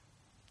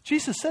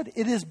 Jesus said,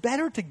 it is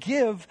better to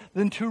give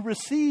than to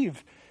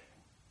receive.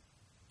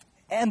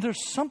 And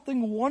there's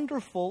something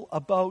wonderful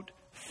about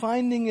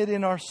finding it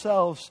in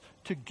ourselves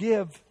to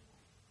give,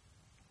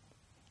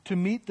 to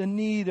meet the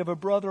need of a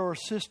brother or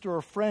sister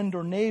or friend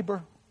or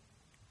neighbor.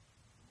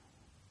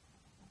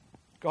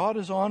 God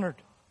is honored.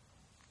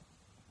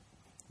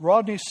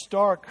 Rodney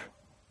Stark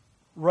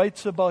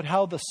writes about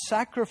how the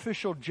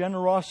sacrificial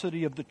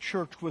generosity of the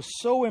church was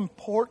so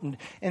important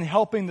in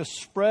helping the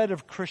spread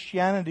of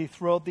Christianity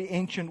throughout the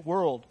ancient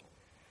world.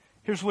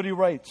 Here's what he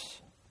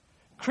writes.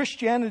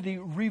 Christianity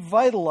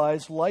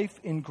revitalized life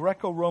in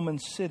Greco-Roman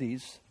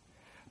cities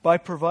by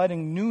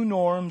providing new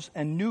norms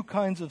and new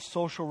kinds of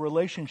social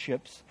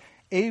relationships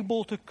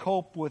able to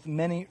cope with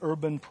many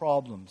urban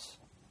problems.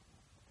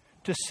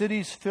 To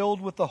cities filled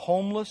with the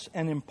homeless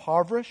and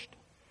impoverished,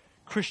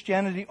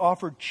 Christianity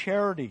offered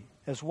charity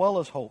as well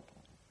as hope.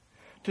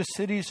 To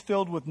cities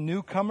filled with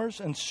newcomers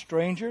and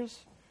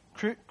strangers,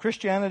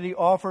 Christianity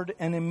offered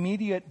an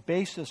immediate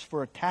basis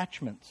for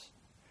attachments.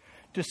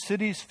 To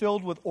cities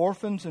filled with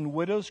orphans and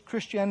widows,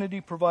 Christianity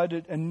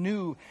provided a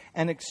new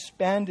and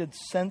expanded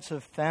sense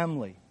of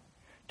family.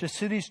 To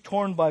cities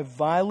torn by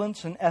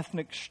violence and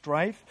ethnic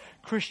strife,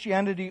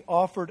 Christianity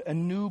offered a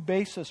new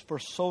basis for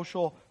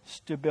social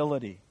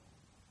stability.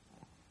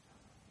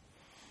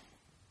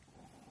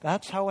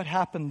 That's how it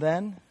happened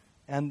then.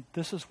 And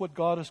this is what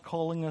God is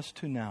calling us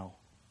to now.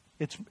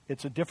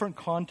 It's a different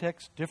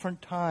context,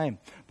 different time,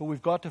 but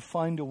we've got to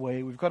find a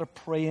way. We've got to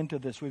pray into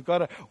this. We've got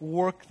to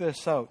work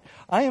this out.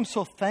 I am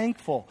so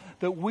thankful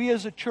that we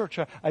as a church,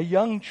 a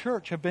young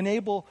church, have been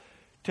able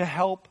to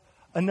help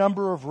a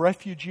number of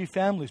refugee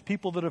families,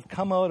 people that have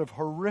come out of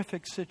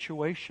horrific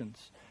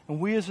situations.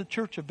 And we as a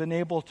church have been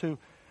able to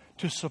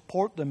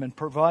support them and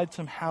provide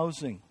some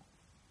housing.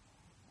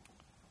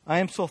 I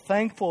am so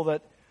thankful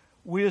that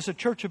we as a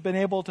church have been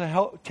able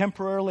to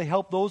temporarily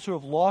help those who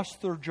have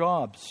lost their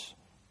jobs.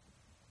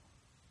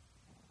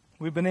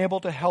 We've been able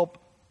to help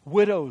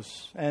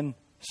widows and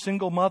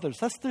single mothers.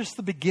 That's just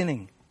the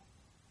beginning.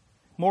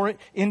 More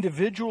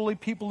individually,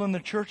 people in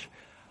the church,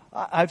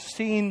 I've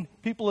seen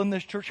people in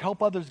this church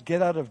help others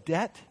get out of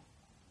debt,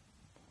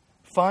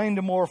 find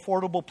a more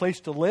affordable place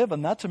to live,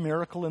 and that's a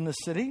miracle in the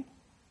city,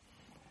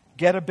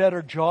 get a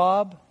better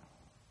job,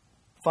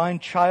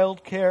 find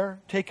childcare,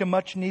 take a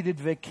much-needed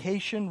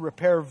vacation,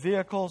 repair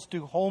vehicles,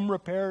 do home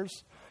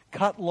repairs,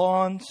 cut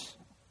lawns,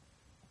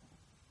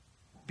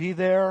 be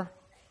there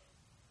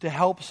to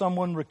help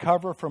someone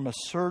recover from a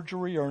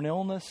surgery or an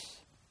illness.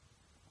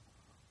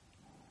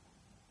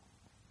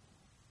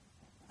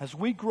 As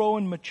we grow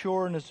and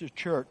mature and as a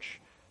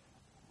church,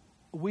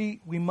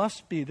 we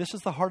must be, this is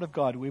the heart of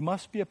God, we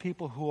must be a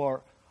people who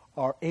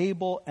are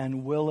able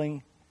and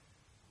willing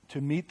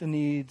to meet the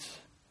needs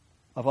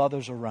of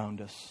others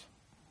around us.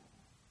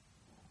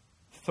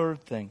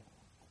 Third thing,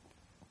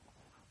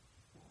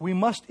 we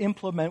must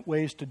implement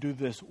ways to do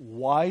this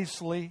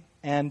wisely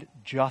and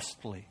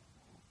justly.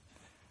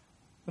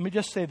 Let me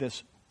just say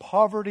this.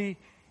 Poverty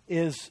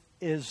is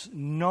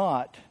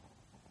not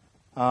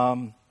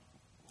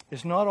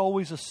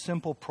always a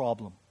simple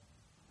problem.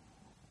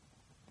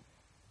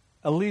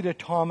 Alida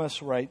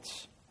Thomas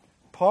writes,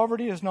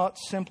 "Poverty is not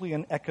simply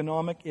an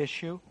economic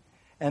issue,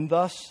 and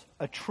thus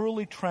a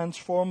truly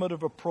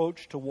transformative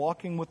approach to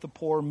walking with the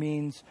poor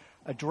means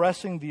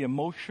addressing the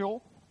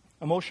emotional,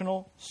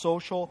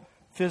 social,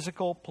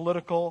 physical,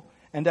 political,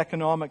 and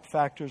economic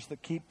factors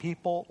that keep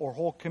people or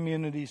whole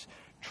communities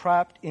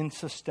trapped in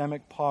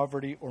systemic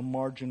poverty or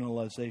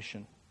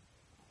marginalization."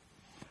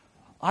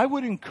 I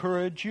would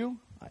encourage you,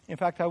 in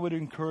fact, I would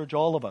encourage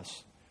all of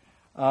us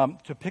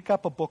to pick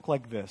up a book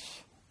like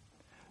this.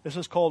 This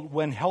is called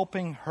When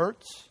Helping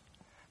Hurts,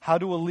 How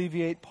to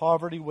Alleviate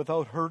Poverty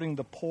Without Hurting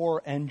the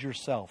Poor and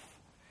Yourself.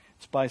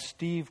 It's by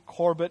Steve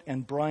Corbett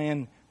and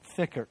Brian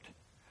Fickert.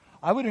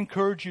 I would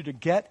encourage you to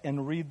get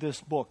and read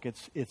this book.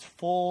 It's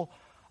full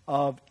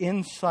of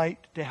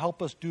insight to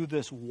help us do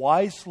this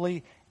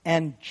wisely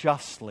and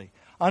justly.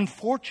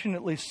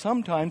 Unfortunately,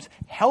 sometimes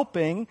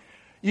helping,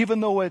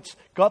 even though it's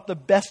got the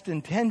best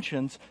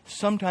intentions,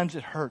 sometimes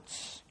it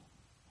hurts.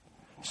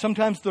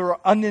 Sometimes there are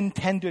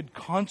unintended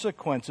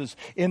consequences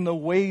in the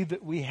way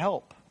that we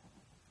help.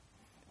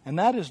 And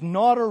that is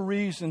not a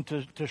reason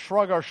to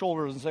shrug our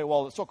shoulders and say,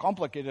 well, it's so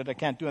complicated, I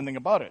can't do anything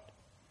about it.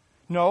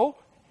 No,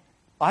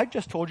 I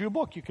just told you a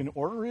book. You can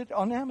order it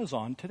on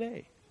Amazon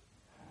today.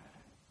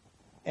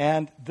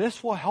 And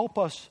this will help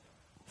us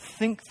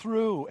think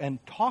through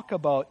and talk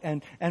about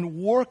and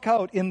work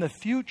out in the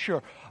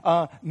future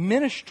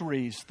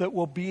ministries that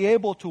will be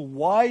able to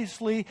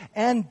wisely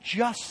and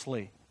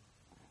justly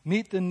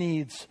meet the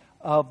needs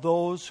of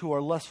those who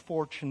are less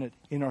fortunate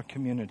in our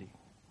community.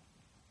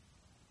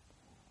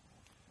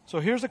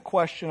 So here's a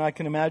question I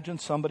can imagine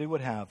somebody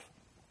would have.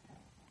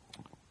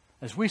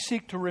 As we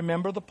seek to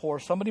remember the poor,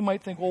 somebody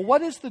might think, well,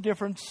 what is the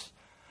difference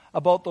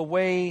about the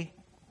way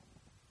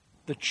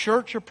the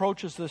church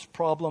approaches this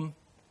problem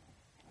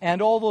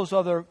and all those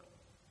other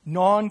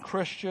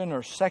non-Christian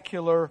or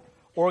secular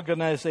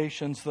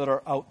organizations that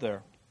are out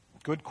there?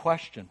 Good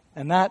question.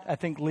 And that, I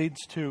think,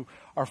 leads to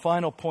our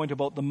final point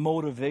about the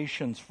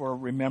motivations for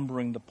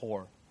remembering the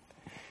poor.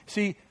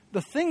 See,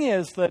 the thing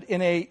is that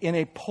in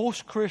a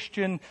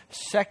post-Christian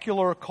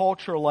secular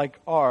culture like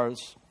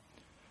ours,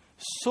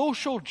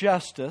 social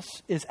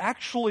justice is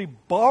actually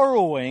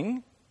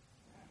borrowing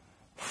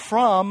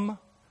from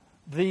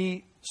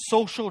the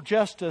social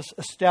justice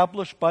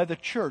established by the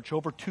church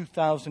over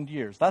 2,000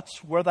 years.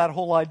 That's where that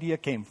whole idea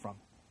came from.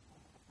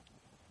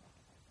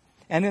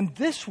 And in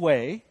this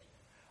way,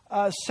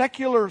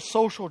 secular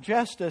social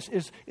justice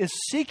is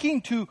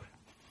seeking to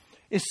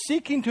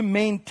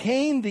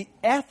maintain the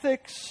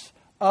ethics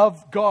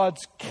of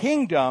God's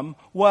kingdom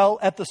while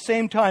at the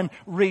same time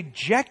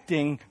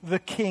rejecting the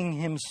king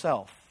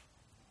himself.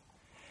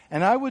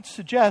 And I would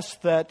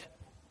suggest that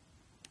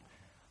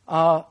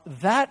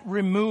that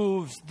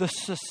removes the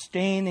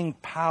sustaining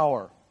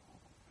power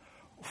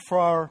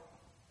for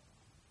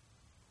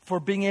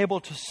being able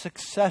to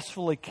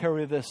successfully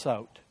carry this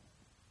out.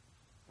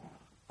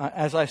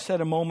 As I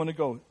said a moment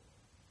ago,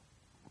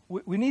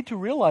 we need to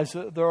realize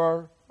that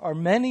there are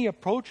many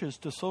approaches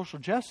to social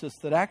justice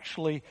that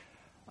actually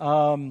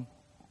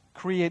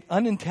create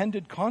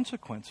unintended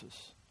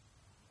consequences.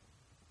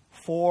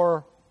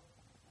 For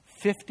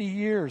 50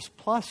 years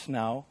plus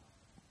now,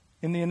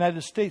 in the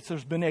United States,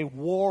 there's been a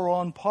war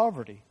on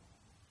poverty.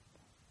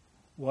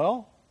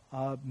 Well,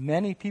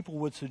 many people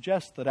would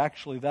suggest that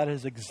actually that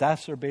has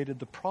exacerbated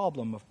the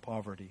problem of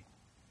poverty.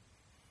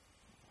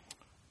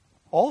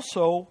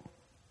 Also,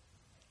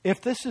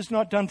 if this is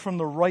not done from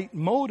the right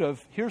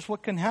motive, here's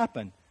what can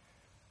happen.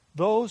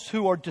 Those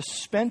who are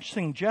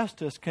dispensing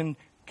justice can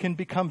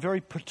become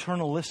very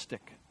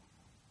paternalistic.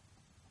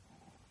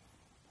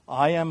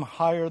 I am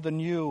higher than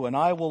you, and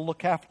I will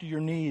look after your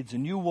needs,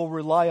 and you will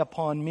rely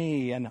upon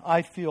me, and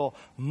I feel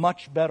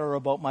much better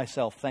about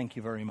myself. Thank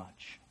you very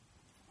much.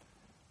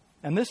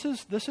 And this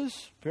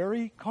is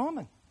very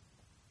common.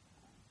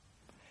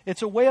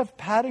 It's a way of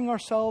patting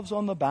ourselves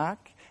on the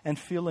back and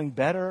feeling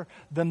better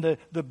than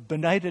the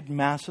benighted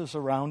masses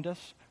around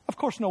us. Of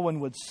course, no one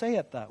would say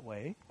it that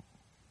way.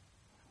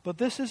 But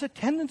this is a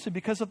tendency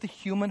because of the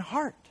human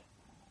heart.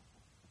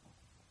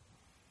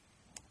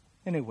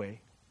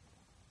 Anyway,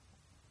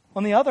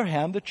 on the other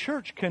hand, the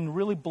church can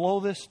really blow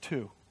this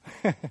too.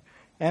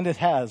 And it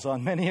has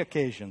on many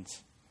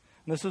occasions.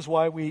 And this is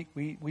why we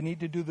need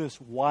to do this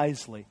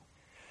wisely.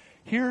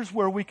 Here's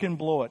where we can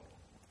blow it.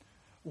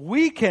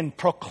 We can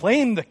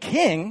proclaim the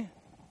King,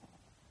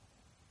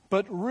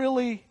 but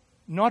really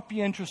not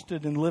be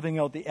interested in living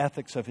out the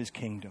ethics of his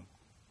kingdom.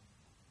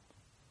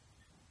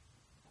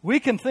 We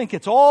can think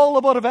it's all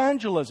about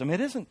evangelism. It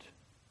isn't.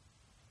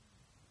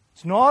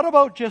 It's not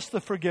about just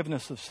the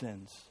forgiveness of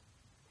sins.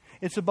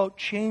 It's about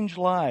changed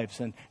lives.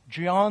 And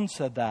John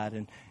said that,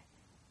 and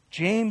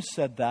James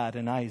said that,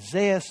 and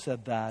Isaiah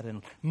said that,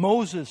 and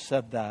Moses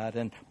said that,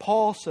 and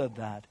Paul said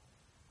that.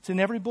 It's in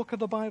every book of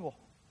the Bible.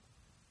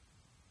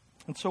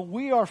 And so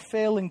we are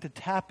failing to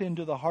tap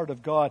into the heart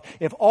of God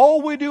if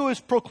all we do is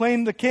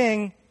proclaim the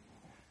King,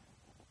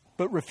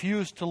 but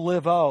refuse to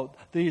live out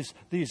these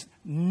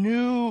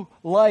new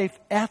life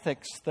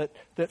ethics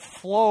that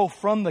flow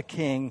from the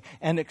King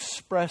and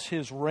express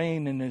his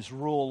reign and his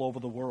rule over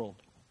the world.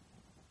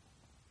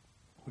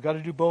 We've got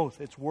to do both.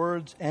 It's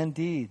words and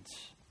deeds.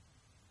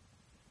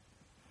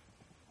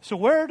 So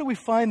where do we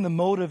find the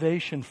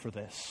motivation for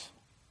this?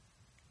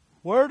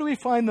 Where do we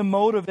find the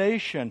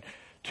motivation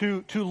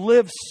to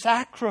live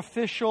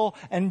sacrificial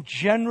and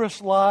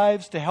generous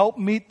lives to help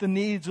meet the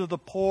needs of the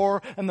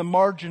poor and the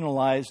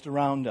marginalized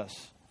around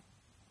us?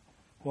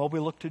 Well, we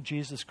look to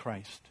Jesus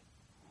Christ.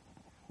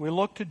 We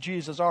look to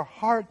Jesus. Our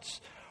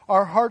hearts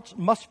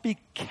must be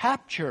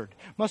captured,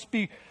 must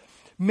be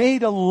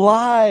made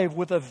alive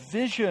with a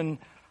vision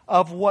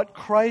of what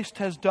Christ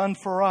has done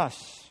for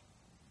us.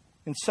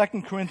 In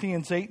 2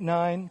 Corinthians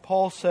 8:9,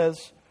 Paul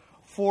says,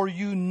 "For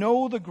you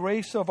know the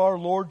grace of our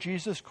Lord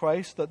Jesus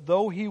Christ, that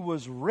though he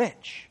was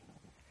rich,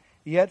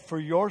 yet for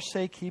your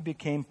sake he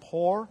became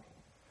poor,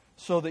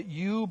 so that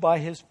you by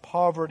his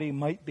poverty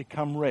might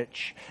become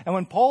rich." And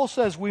when Paul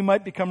says we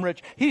might become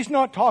rich, he's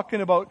not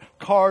talking about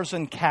cars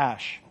and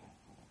cash.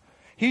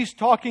 He's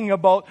talking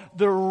about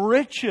the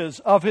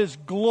riches of his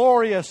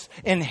glorious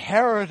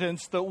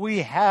inheritance that we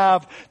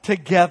have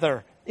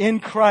together in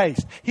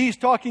Christ. He's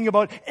talking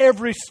about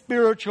every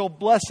spiritual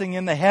blessing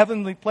in the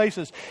heavenly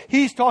places.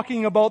 He's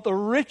talking about the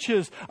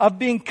riches of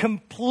being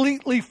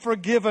completely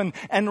forgiven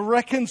and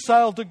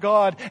reconciled to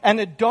God and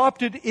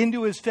adopted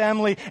into his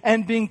family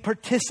and being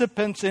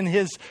participants in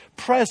his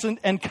present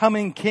and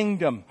coming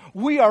kingdom.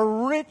 We are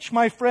rich,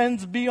 my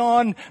friends,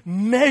 beyond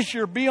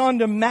measure,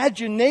 beyond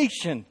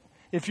imagination,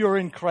 if you're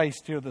in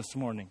Christ here this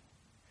morning.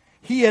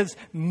 He has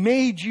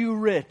made you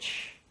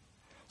rich.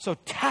 So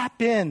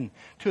tap in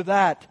to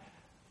that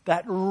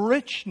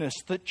richness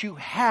that you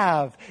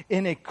have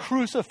in a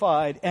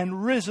crucified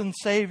and risen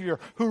Savior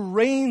who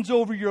reigns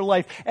over your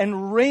life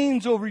and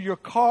reigns over your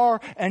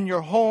car and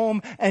your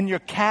home and your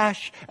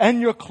cash and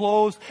your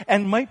clothes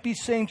and might be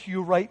saying to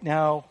you right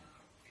now,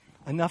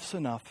 enough's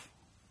enough.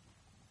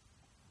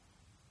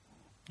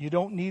 You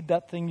don't need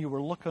that thing you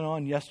were looking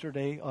on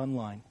yesterday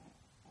online.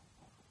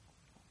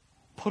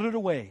 Put it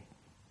away.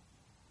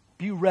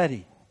 Be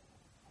ready.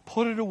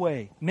 Put it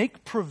away.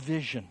 Make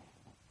provision.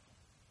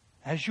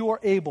 As you are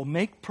able,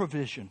 make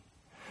provision.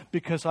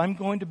 Because I'm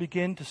going to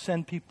begin to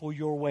send people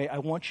your way. I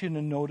want you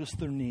to notice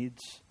their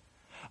needs.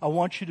 I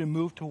want you to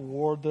move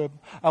toward them.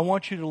 I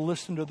want you to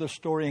listen to their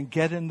story and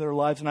get in their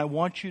lives. And I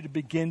want you to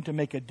begin to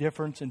make a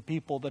difference in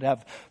people that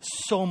have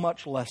so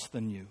much less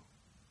than you.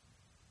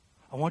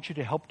 I want you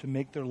to help to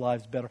make their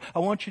lives better. I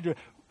want you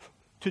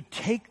to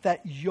take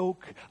that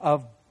yoke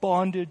of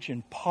bondage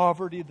and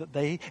poverty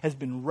that has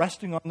been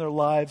resting on their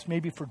lives,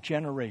 maybe for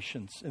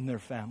generations in their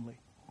family.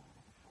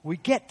 We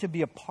get to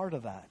be a part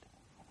of that.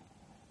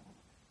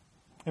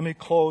 Let me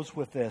close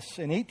with this.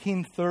 In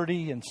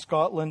 1830 in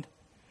Scotland,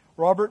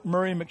 Robert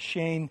Murray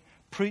McCheyne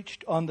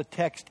preached on the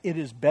text, "It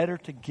is better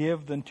to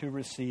give than to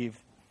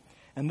receive."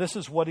 And this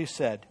is what he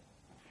said.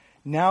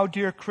 "Now,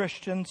 dear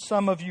Christians,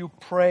 some of you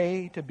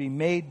pray to be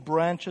made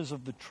branches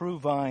of the true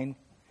vine.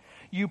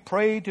 You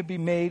pray to be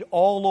made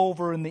all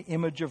over in the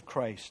image of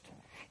Christ.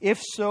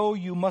 If so,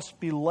 you must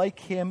be like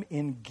him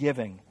in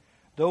giving.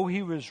 Though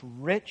he was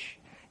rich,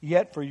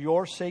 yet for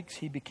your sakes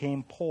he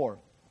became poor."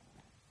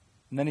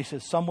 And then he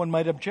says, someone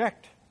might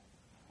object.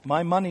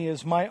 "My money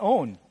is my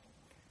own."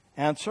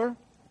 Answer,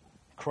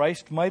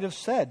 Christ might have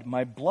said,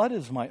 "My blood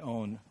is my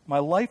own. My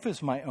life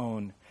is my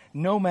own.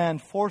 No man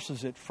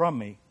forces it from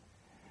me."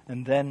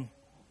 And then,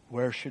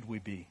 where should we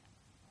be?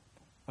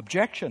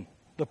 Objection.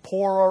 The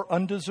poor are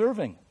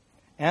undeserving.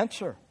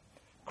 Answer: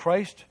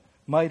 Christ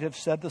might have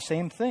said the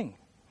same thing.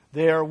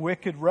 They are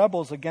wicked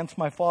rebels against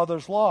my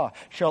Father's law.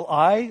 Shall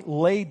I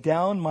lay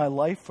down my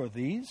life for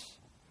these?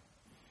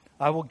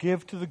 I will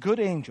give to the good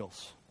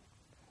angels.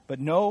 But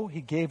no, he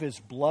gave his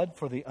blood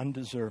for the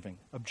undeserving.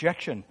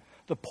 Objection: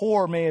 the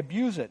poor may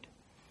abuse it.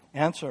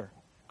 Answer: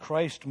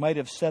 Christ might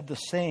have said the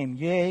same,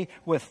 yea,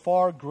 with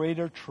far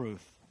greater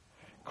truth.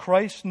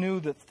 Christ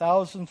knew that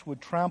thousands would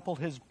trample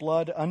his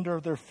blood under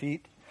their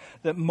feet,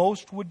 that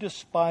most would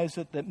despise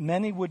it, that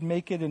many would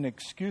make it an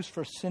excuse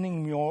for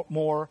sinning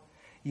more,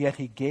 yet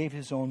he gave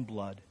his own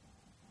blood.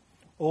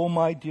 Oh,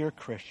 my dear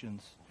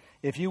Christians,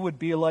 if you would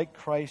be like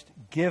Christ,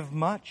 give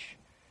much,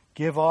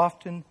 give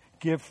often,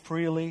 give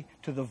freely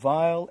to the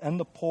vile and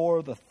the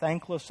poor, the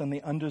thankless and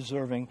the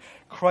undeserving.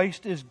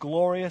 Christ is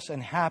glorious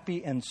and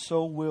happy, and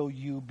so will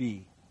you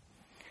be.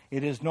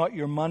 It is not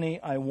your money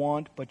I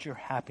want, but your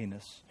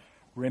happiness.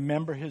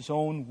 Remember his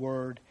own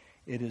word.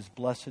 It is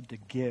blessed to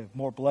give,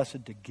 more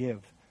blessed to give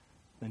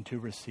than to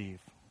receive.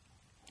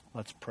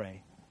 Let's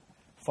pray.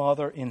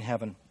 Father in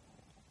heaven,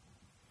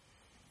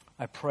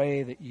 I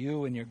pray that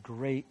you in your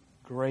great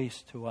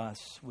grace to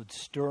us would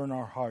stir in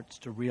our hearts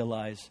to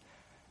realize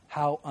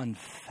how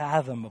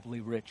unfathomably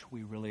rich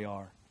we really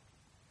are,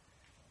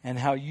 and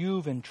how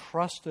you've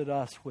entrusted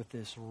us with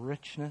this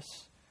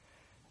richness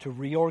to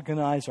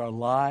reorganize our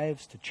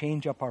lives, to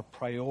change up our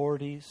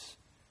priorities,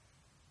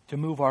 to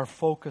move our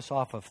focus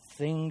off of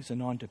things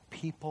and onto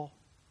people,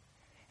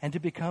 and to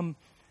become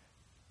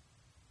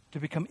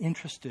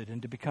interested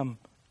and to become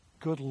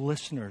good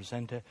listeners,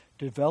 and to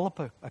develop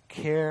a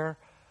care,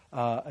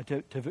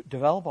 to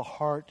develop a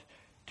heart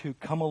to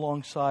come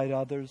alongside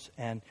others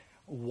and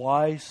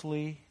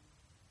wisely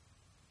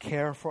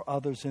care for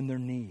others in their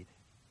need,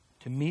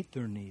 to meet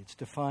their needs,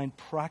 to find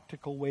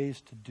practical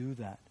ways to do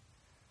that.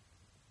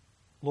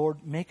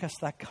 Lord, make us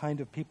that kind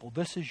of people.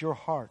 This is your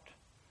heart.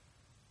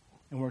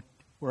 And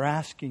we're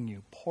asking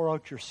you, pour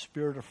out your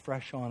Spirit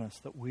afresh on us,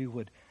 that we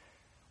would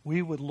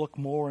look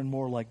more and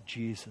more like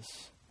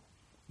Jesus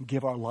and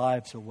give our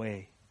lives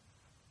away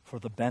for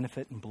the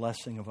benefit and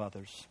blessing of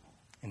others.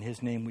 In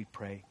his name we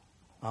pray.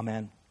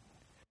 Amen.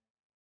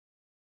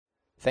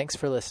 Thanks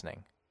for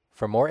listening.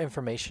 For more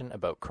information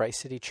about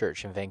Christ City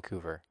Church in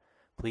Vancouver,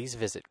 please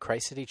visit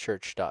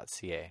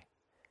christcitychurch.ca.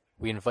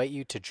 We invite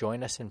you to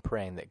join us in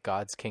praying that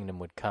God's kingdom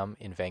would come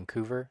in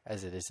Vancouver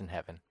as it is in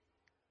heaven.